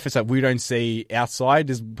more benefits that we don't see outside.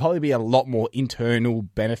 There's probably be a lot more internal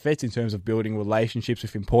benefits in terms of building relationships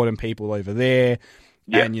with important people over there.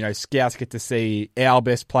 Yeah. And, scouts get to see our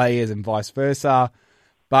best players and vice versa.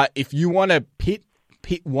 But if you want to pit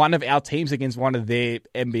one of our teams against one of their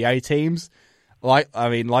NBA teams, like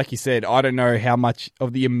you said, I don't know how much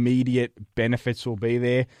of the immediate benefits will be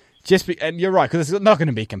there. And you're right, because it's not going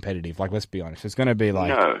to be competitive. Like, let's be honest, it's going to be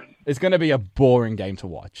it's going to be a boring game to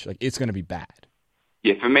watch. Like, it's going to be bad.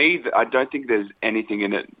 Yeah, for me, I don't think there's anything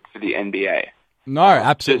in it for the NBA. No,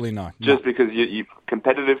 absolutely not. Just because you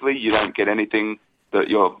competitively, you don't get anything. That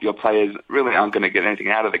your players really aren't going to get anything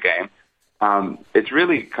out of the game. It's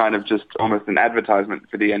really kind of just almost an advertisement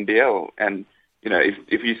for the NBL. And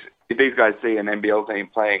if these guys see an NBL team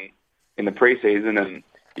playing in the preseason and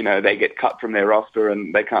they get cut from their roster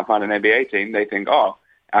and they can't find an NBA team, they think, oh,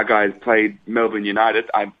 our guys played Melbourne United.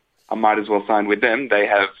 I might as well sign with them. They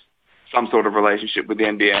have some sort of relationship with the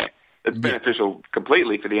NBA. It's beneficial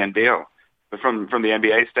completely for the NBL. But from the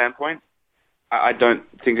NBA standpoint, I don't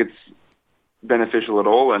think it's beneficial at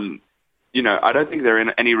all. And, I don't think they're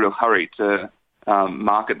in any real hurry to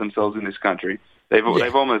market themselves in this country.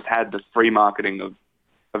 They've almost had the free marketing of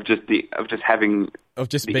just being the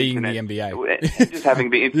NBA, just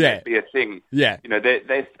having the internet be a thing. Yeah,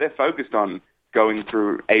 they're focused on going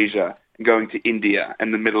through Asia and going to India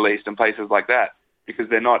and the Middle East and places like that because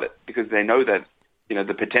they know that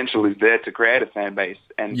the potential is there to create a fan base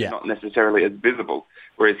and not necessarily as visible.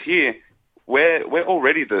 Whereas here, we're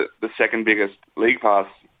already the second biggest league pass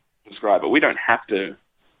subscriber. We don't have to.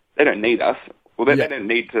 They don't need us. Well, they don't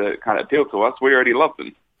need to kind of appeal to us. We already love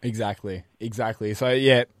them. Exactly. So,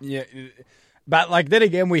 yeah. But, like, then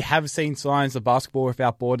again, we have seen signs of Basketball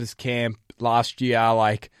Without Borders camp last year.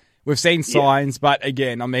 Like, we've seen signs, but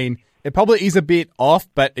again, I mean, it probably is a bit off.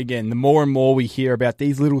 But again, the more and more we hear about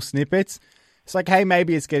these little snippets, it's like, hey,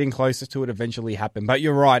 maybe it's getting closer to it eventually happen. But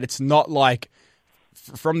you're right. It's not like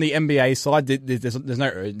from the NBA side,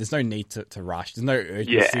 there's no need to rush. There's no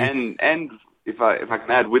urgency. Yeah, and if I can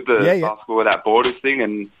add, with the Basketball Without Borders thing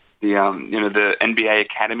and the the NBA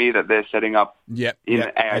Academy that they're setting up in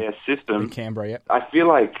the AIS system in Canberra. I feel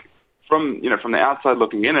like from the outside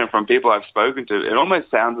looking in and from people I've spoken to, it almost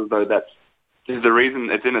sounds as though that's the reason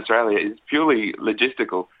it's in Australia is purely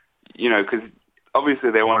logistical. Because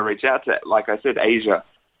obviously they want to reach out to, like I said, Asia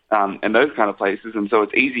and those kind of places, and so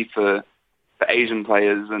it's easy for Asian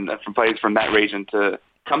players and from players from that region to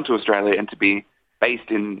come to Australia and to be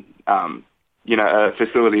based in a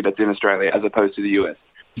facility that's in Australia as opposed to the US.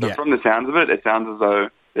 So from the sounds of it, it sounds as though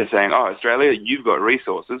they're saying, oh, Australia, you've got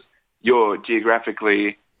resources. You're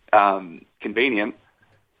geographically convenient.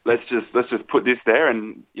 Let's just put this there,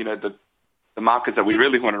 and the markets that we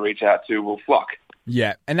really want to reach out to will flock.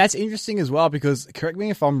 Yeah, and that's interesting as well because, correct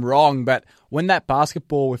me if I'm wrong, but when that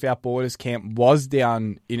Basketball Without Borders camp was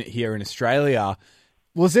down here in Australia,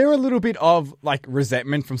 was there a little bit of like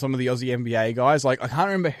resentment from some of the Aussie NBA guys? Like, I can't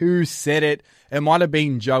remember who said it. It might have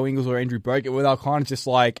been Joe Ingles or Andrew Bogut, where they were kind of just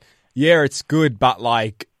like, yeah, it's good, but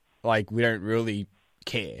like, like, we don't really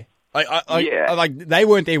care. Yeah. Like, they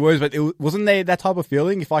weren't their words, but wasn't there that type of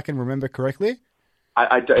feeling, if I can remember correctly?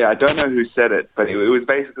 I don't know who said it, but it was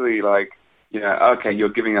basically like, okay, you're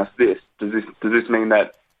giving us this. Does this mean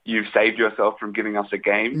that you've saved yourself from giving us a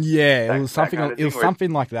game? Yeah, it was something. It was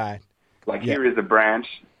something like that. Like, here is a branch,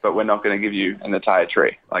 but we're not going to give you an entire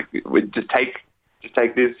tree. Like, we just take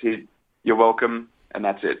this. You're welcome, and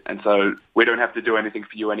that's it. And so we don't have to do anything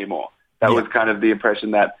for you anymore. That was kind of the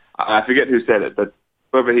impression that I forget who said it, but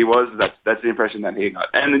whoever he was, that's the impression that he got.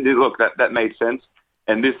 And look, that made sense.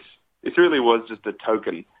 And this really was just a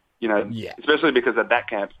token, especially because at that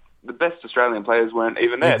camp, the best Australian players weren't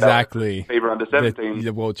even there. Exactly. FIBA Under-17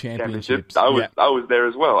 the World Championships. I was there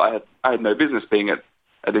as well. I had no business being at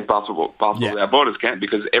this basketball without borders camp,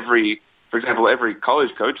 because for example, every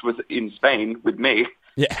college coach was in Spain with me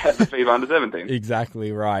at the FIBA Under-17.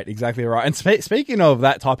 Exactly right. And speaking of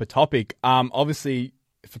that type of topic, obviously,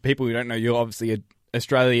 for people who don't know, you're obviously an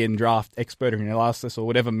Australian draft expert or analysis or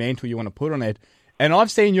whatever mantle you want to put on it. And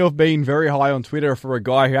I've seen you've been very high on Twitter for a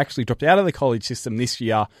guy who actually dropped out of the college system this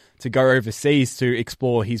year to go overseas to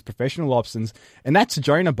explore his professional options, and that's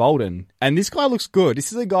Jonah Bolden. And this guy looks good.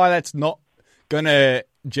 This is a guy that's not going to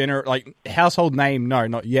generate, like, household name, no,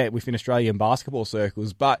 not yet within Australian basketball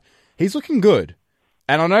circles, but he's looking good.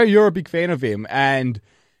 And I know you're a big fan of him, and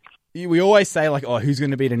we always say, like, oh, who's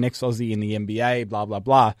going to be the next Aussie in the NBA, blah, blah,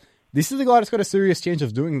 blah. This is a guy that's got a serious chance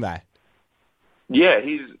of doing that. Yeah,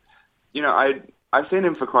 he's, I've seen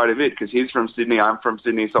him for quite a bit because he's from Sydney, I'm from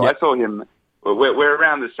Sydney, so I saw him. We're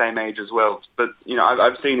around the same age as well, but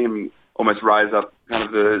I've seen him almost rise up kind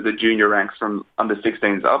of the junior ranks from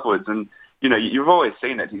under-16s upwards, and you've always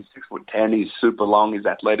seen it. He's 6'10", he's super long, he's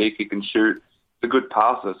athletic, he can shoot, he's a good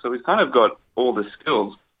passer, so he's kind of got all the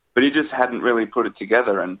skills, but he just hadn't really put it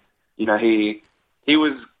together, and he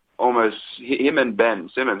was almost, him and Ben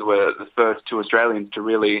Simmons were the first two Australians to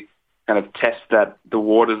really kind of test the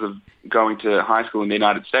waters of going to high school in the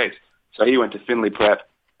United States. So he went to Finley Prep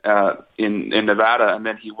in Nevada, and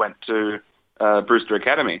then he went to Brewster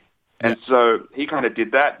Academy. And so he kind of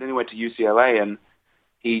did that. Then he went to UCLA, and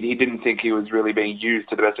he didn't think he was really being used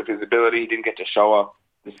to the best of his ability. He didn't get to show off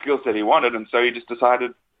the skill set he wanted, and so he just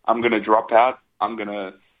decided, I'm going to drop out. I'm going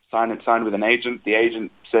to sign with an agent. The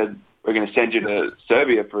agent said, we're going to send you to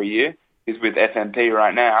Serbia for a year. He's with FMP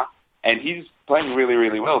right now, and he's playing really,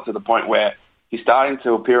 really well to the point where he's starting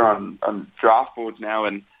to appear on draft boards now,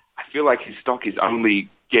 and I feel like his stock is only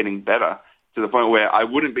getting better to the point where I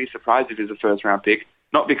wouldn't be surprised if he's a first-round pick,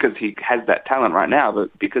 not because he has that talent right now,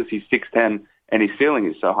 but because he's 6'10", and his ceiling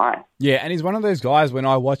is so high. Yeah, and he's one of those guys, when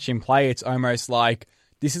I watch him play, it's almost like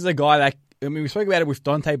this is a guy that, I mean, we spoke about it with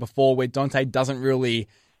Dante before, where Dante doesn't really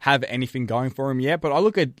have anything going for him yet. But I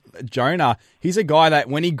look at Jonah, he's a guy that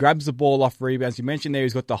when he grabs the ball off rebounds, you mentioned there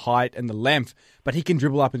he's got the height and the length, but he can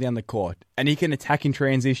dribble up and down the court, and he can attack in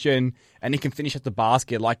transition, and he can finish at the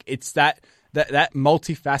basket. Like, it's that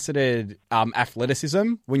multifaceted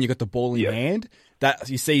athleticism when you got the ball in your hand that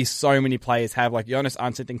you see so many players have. Like Giannis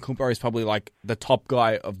Antetokounmpo is probably like the top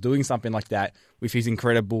guy of doing something like that with his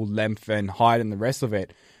incredible length and height and the rest of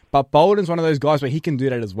it. But Bolden's one of those guys where he can do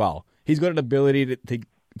that as well. He's got an ability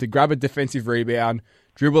to grab a defensive rebound,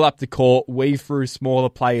 dribble up the court, weave through smaller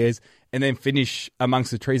players, and then finish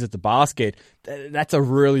amongst the trees at the basket. That's a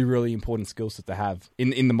really, really important skill set to have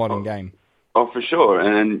in the modern game. Oh, for sure.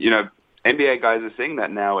 And, NBA guys are seeing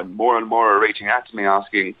that now, and more are reaching out to me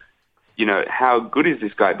asking, how good is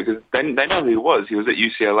this guy? Because they know who he was. He was at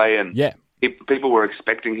UCLA, and people were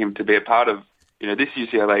expecting him to be a part of, this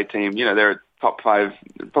UCLA team. They're a top five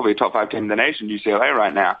team in the nation, UCLA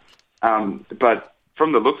right now. But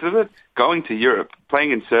from the looks of it, going to Europe,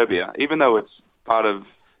 playing in Serbia, even though it's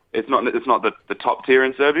not the top tier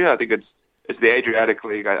in Serbia. I think it's the Adriatic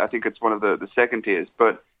League. I think it's one of the second tiers.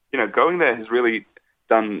 But going there has really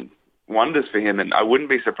done wonders for him, and I wouldn't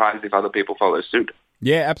be surprised if other people follow suit.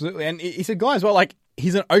 Yeah, absolutely. And he's a guy as well. Like,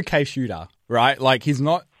 he's an okay shooter, right? Like, he's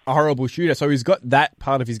not a horrible shooter, so he's got that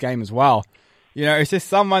part of his game as well. It's just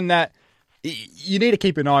someone that you need to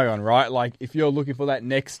keep an eye on, right? Like, if you're looking for that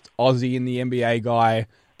next Aussie in the NBA guy,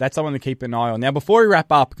 that's someone to keep an eye on. Now, before we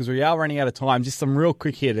wrap up, because we are running out of time, just some real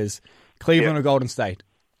quick hitters. Cleveland or Golden State?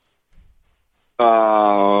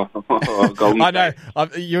 Golden I know.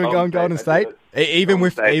 You were going Golden State? Even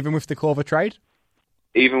with the Korver trade?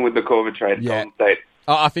 Even with the Korver trade, Golden State.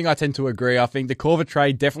 I think I tend to agree. I think the Korver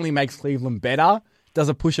trade definitely makes Cleveland better.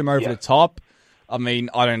 Doesn't push him over the top. I mean,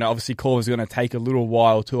 I don't know. Obviously, Korver's going to take a little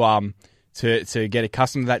while to get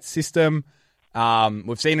accustomed to that system.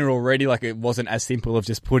 We've seen it already. Like, it wasn't as simple of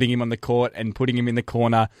just putting him on the court and putting him in the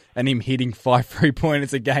corner and him hitting 5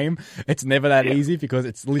 3-pointers a game. It's never that easy because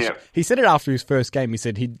it's literally... He said it after his first game. He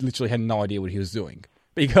said he literally had no idea what he was doing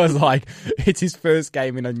because, like, it's his first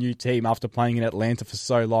game in a new team after playing in Atlanta for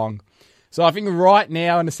so long. So I think right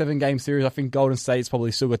now in a 7-game series, I think Golden State's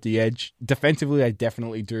probably still got the edge. Defensively, they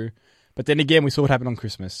definitely do. But then again, we saw what happened on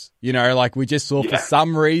Christmas. You know, like, we just saw for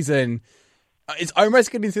some reason... It's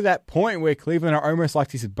almost getting to that point where Cleveland are almost like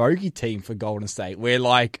this bogey team for Golden State, where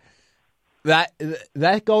like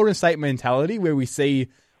that Golden State mentality where we see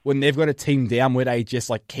when they've got a team down where they just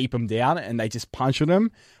like keep them down and they just punch on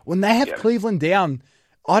them. When they have Cleveland down,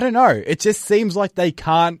 I don't know. It just seems like they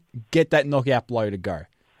can't get that knockout blow to go.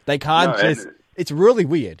 They can't it's really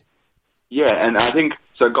weird. Yeah, and I think,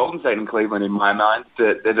 so Golden State and Cleveland, in my mind,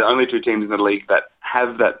 they're the only two teams in the league that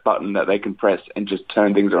have that button that they can press and just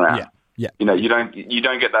turn things around. Yeah. Yeah. You know, you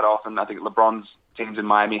don't get that often. I think LeBron's teams in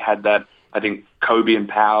Miami had that. I think Kobe and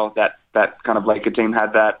Powell, that kind of Laker team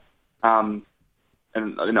had that. And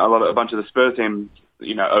you know, a bunch of the Spurs teams,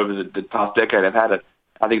 you know, over the past decade have had it.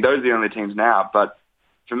 I think those are the only teams now. But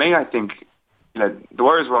for me, I think, you know, the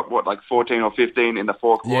Warriors were what, like 14 or 15 in the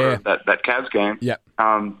fourth quarter of that Cavs game. Yeah.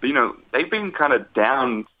 But you know, they've been kind of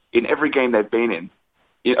down in every game they've been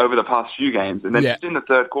in over the past few games, and then just in the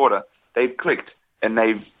third quarter they've clicked. And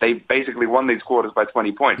they basically won these quarters by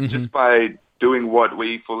 20 points just by doing what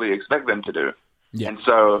we fully expect them to do. Yeah. And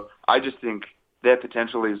so I just think their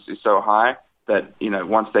potential is so high that, you know,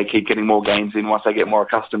 once they keep getting more games in, once they get more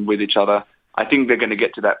accustomed with each other, I think they're going to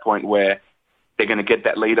get to that point where they're going to get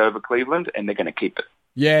that lead over Cleveland and they're going to keep it.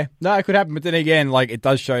 Yeah, no, it could happen. But then again, like, it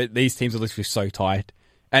does show these teams are literally so tight.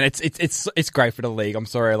 And it's great for the league. I'm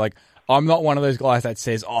sorry, like, I'm not one of those guys that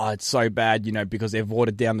says, oh, it's so bad, you know, because they've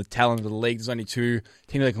watered down the talent of the league. There's only 2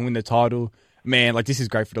 teams that can win the title. Man, like, this is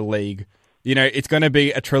great for the league. You know, it's going to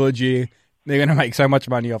be a trilogy. They're going to make so much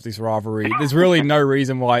money off this rivalry. There's really no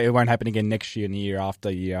reason why it won't happen again next year and the year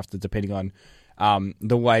after, depending on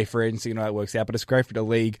the way for agency and how it works out. But it's great for the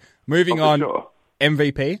league. Moving on, sure.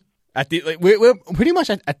 MVP. We're pretty much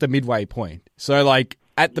at the midway point. So, like,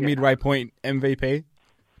 at the midway point, MVP.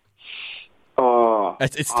 Oh,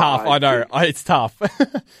 it's tough. I know. It's tough.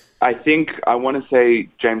 I think I want to say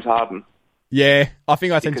James Harden. Yeah, I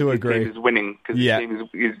think I tend to agree. His team is winning because his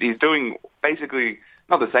team he's doing basically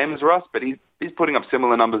not the same as Russ, but he's putting up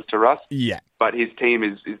similar numbers to Russ. Yeah. But his team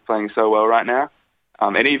is playing so well right now.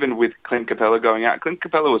 And even with Clint Capella going out, Clint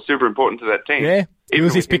Capella was super important to that team. Yeah, he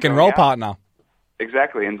was his pick and roll partner.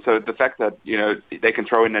 Exactly. And so the fact that, you know, they can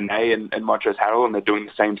throw in Nene and Montrezl Harrell and they're doing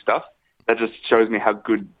the same stuff, that just shows me how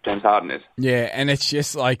good James Harden is. Yeah, and it's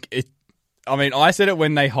just like it. I mean, I said it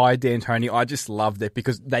when they hired D'Antoni. I just loved it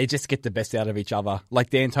because they just get the best out of each other.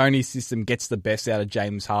 Like, D'Antoni's system gets the best out of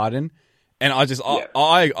James Harden, and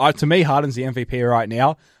to me, Harden's the MVP right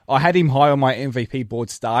now. I had him high on my MVP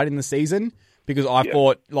board start in the season because I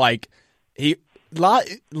thought like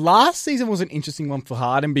last season was an interesting one for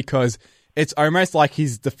Harden because it's almost like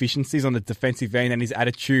his deficiencies on the defensive end and his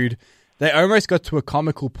attitude. They almost got to a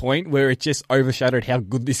comical point where it just overshadowed how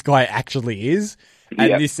good this guy actually is.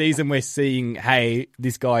 And this season we're seeing, hey,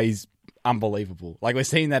 this guy is unbelievable. Like, we're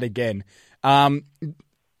seeing that again. The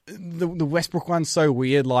Westbrook one's so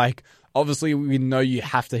weird. Like, obviously we know you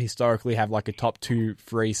have to historically have like a top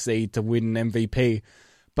 2-3 seed to win an MVP.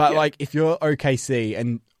 But like, if you're OKC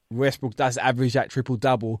and Westbrook does average that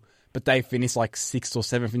triple-double, but they finish like 6th or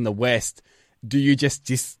 7th in the West, do you just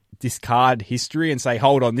discard history and say,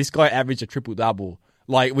 hold on, this guy averaged a triple-double?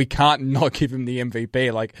 Like, we can't not give him the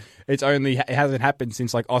MVP. Like, it hasn't happened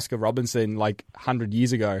since like Oscar Robertson, like 100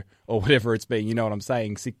 years ago or whatever it's been. You know what I'm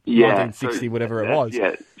saying? 1960, whatever it was.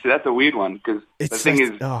 Yeah, so that's a weird one because the thing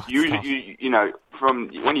is, you know,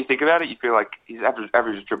 from when you think about it, you feel like he's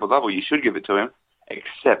averaged a triple-double. You should give it to him,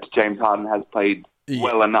 except James Harden has played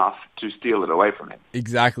well enough to steal it away from him.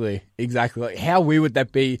 Exactly. Like, how weird would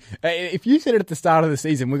that be? If you said it at the start of the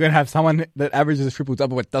season, we're going to have someone that averages a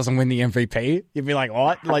triple-double but doesn't win the MVP, you'd be like,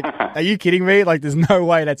 what? Like, are you kidding me? Like, there's no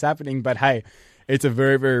way that's happening. But hey, it's a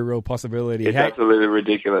very, very real possibility. It's absolutely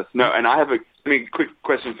ridiculous. No, and I have a quick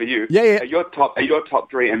question for you. Yeah. Are your top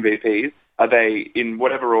 3 MVPs, are they in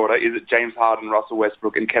whatever order? Is it James Harden, Russell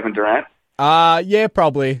Westbrook, and Kevin Durant? Yeah,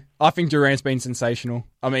 probably. I think Durant's been sensational.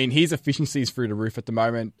 I mean, his efficiency is through the roof at the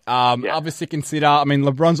moment. Obviously consider, I mean,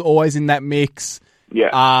 LeBron's always in that mix.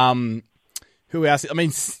 Yeah. Who else? I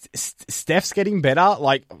mean, Steph's getting better.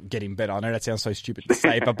 Like, getting better. I know that sounds so stupid to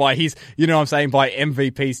say, but by his, you know what I'm saying, by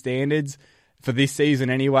MVP standards for this season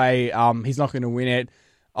anyway, he's not going to win it.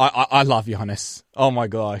 I love Giannis. Oh my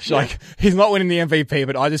gosh. Yeah. Like, he's not winning the MVP,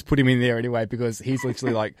 but I just put him in there anyway because he's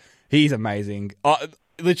literally like, He's amazing.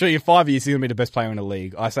 Literally, in 5 years, he's going to be the best player in the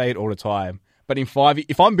league. I say it all the time. But in 5 years,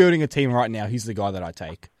 if I'm building a team right now, he's the guy that I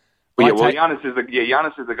take. Giannis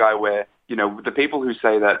is the guy where, the people who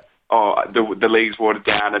say that, the league's watered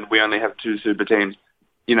down and we only have 2 super teams,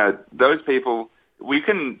 those people, we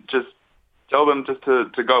can just tell them just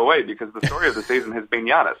to go away because the story of the season has been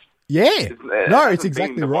Giannis. Yeah. It's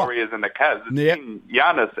exactly the right. Warriors and the Cavs. It's been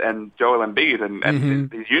Giannis and Joel Embiid and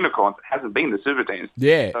these unicorns. It hasn't been the super teams.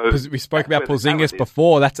 Yeah, because we spoke about Porzingis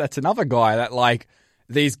before. That's another guy that, like,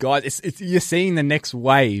 these guys, you're seeing the next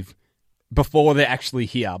wave before they're actually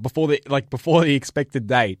here, before the expected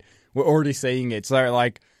date. We're already seeing it. So,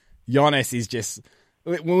 like, Giannis is just,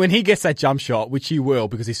 when he gets that jump shot, which he will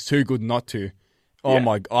because he's too good not to, I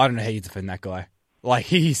don't know how you defend that guy. Like,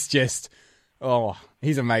 he's just,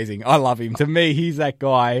 he's amazing. I love him. To me, he's that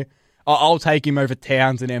guy. I'll take him over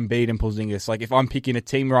Towns and Embiid and Porzingis. Like, if I'm picking a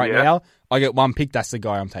team right now, I get one pick, that's the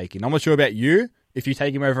guy I'm taking. I'm not sure about you, if you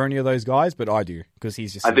take him over any of those guys, but I do, because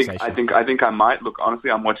he's just sensational. I think I might. Look,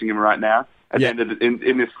 honestly, I'm watching him right now.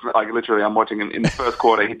 In this, like, literally, I'm watching him in the first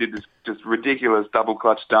quarter. He did this just ridiculous double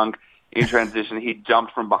clutch dunk in transition. He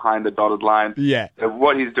jumped from behind the dotted line. Yeah. So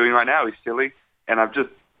what he's doing right now is silly, and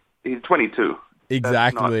he's 22.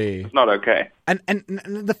 Exactly. It's not okay. And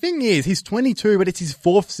the thing is, he's 22, but it's his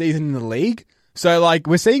 4th season in the league. So, like,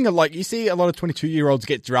 we're seeing, you see a lot of 22-year-olds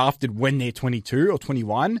get drafted when they're 22 or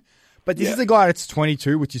 21. But this is a guy that's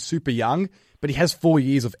 22, which is super young, but he has 4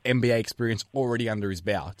 years of NBA experience already under his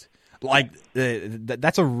belt. Like,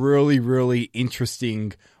 that's a really, really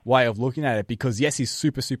interesting way of looking at it because, yes, he's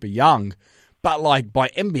super, super young, but, like, by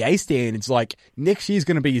NBA standards, like, next year's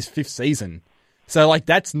going to be his 5th season. So, like,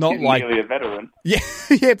 that's not he's like... nearly a veteran.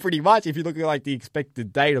 Yeah, pretty much, if you look at, like, the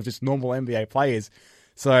expected date of just normal NBA players.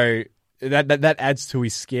 So... That adds to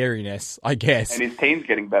his scariness, I guess. And his team's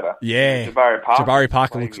getting better. Yeah. Jabari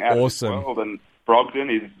Parker looks awesome. And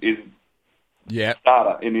Brogdon is a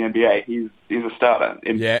starter in the NBA. He's a starter.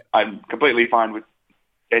 And I'm completely fine with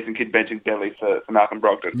Jason Kidd benching Delly for Malcolm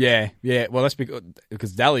Brogdon. Yeah. Well, that's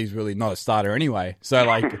because Delly's really not a starter anyway. So,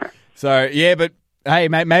 like, but hey,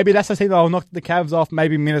 maybe that's the team that'll knock the Cavs off.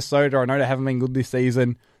 Maybe Minnesota. I know they haven't been good this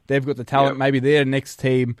season. They've got the talent. Yep. Maybe they're the next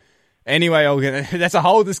team. Anyway, Olgun, that's a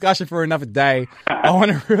whole discussion for another day. I want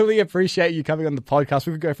to really appreciate you coming on the podcast.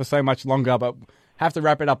 We could go for so much longer, but have to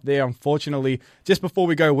wrap it up there, unfortunately. Just before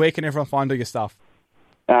we go, where can everyone find all your stuff?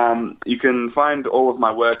 You can find all of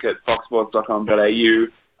my work at foxsports.com.au.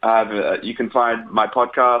 You can find my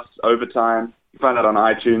podcast, Overtime. You can find that on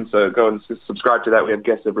iTunes, so go and subscribe to that. We have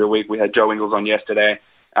guests every week. We had Joe Ingles on yesterday.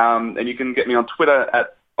 And you can get me on Twitter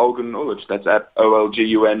at Olgun Uluc. That's at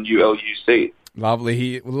OLGUNULUC.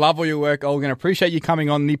 Lovely. Love all your work, Olgun. Appreciate you coming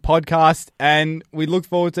on the podcast, and we look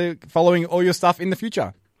forward to following all your stuff in the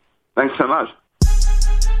future. Thanks so much.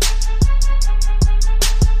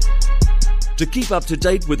 To keep up to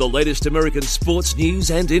date with the latest American sports news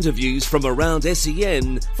and interviews from around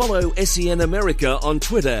SEN, follow SEN America on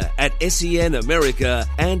Twitter at SEN America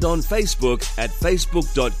and on Facebook at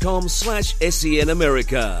facebook.com/SEN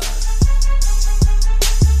America.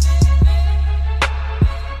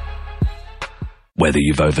 Whether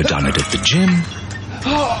you've overdone it at the gym,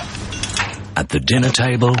 at the dinner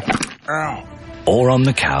table, or on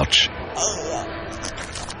the couch,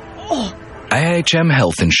 AHM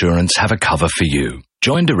Health Insurance have a cover for you.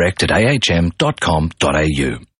 Join direct at ahm.com.au.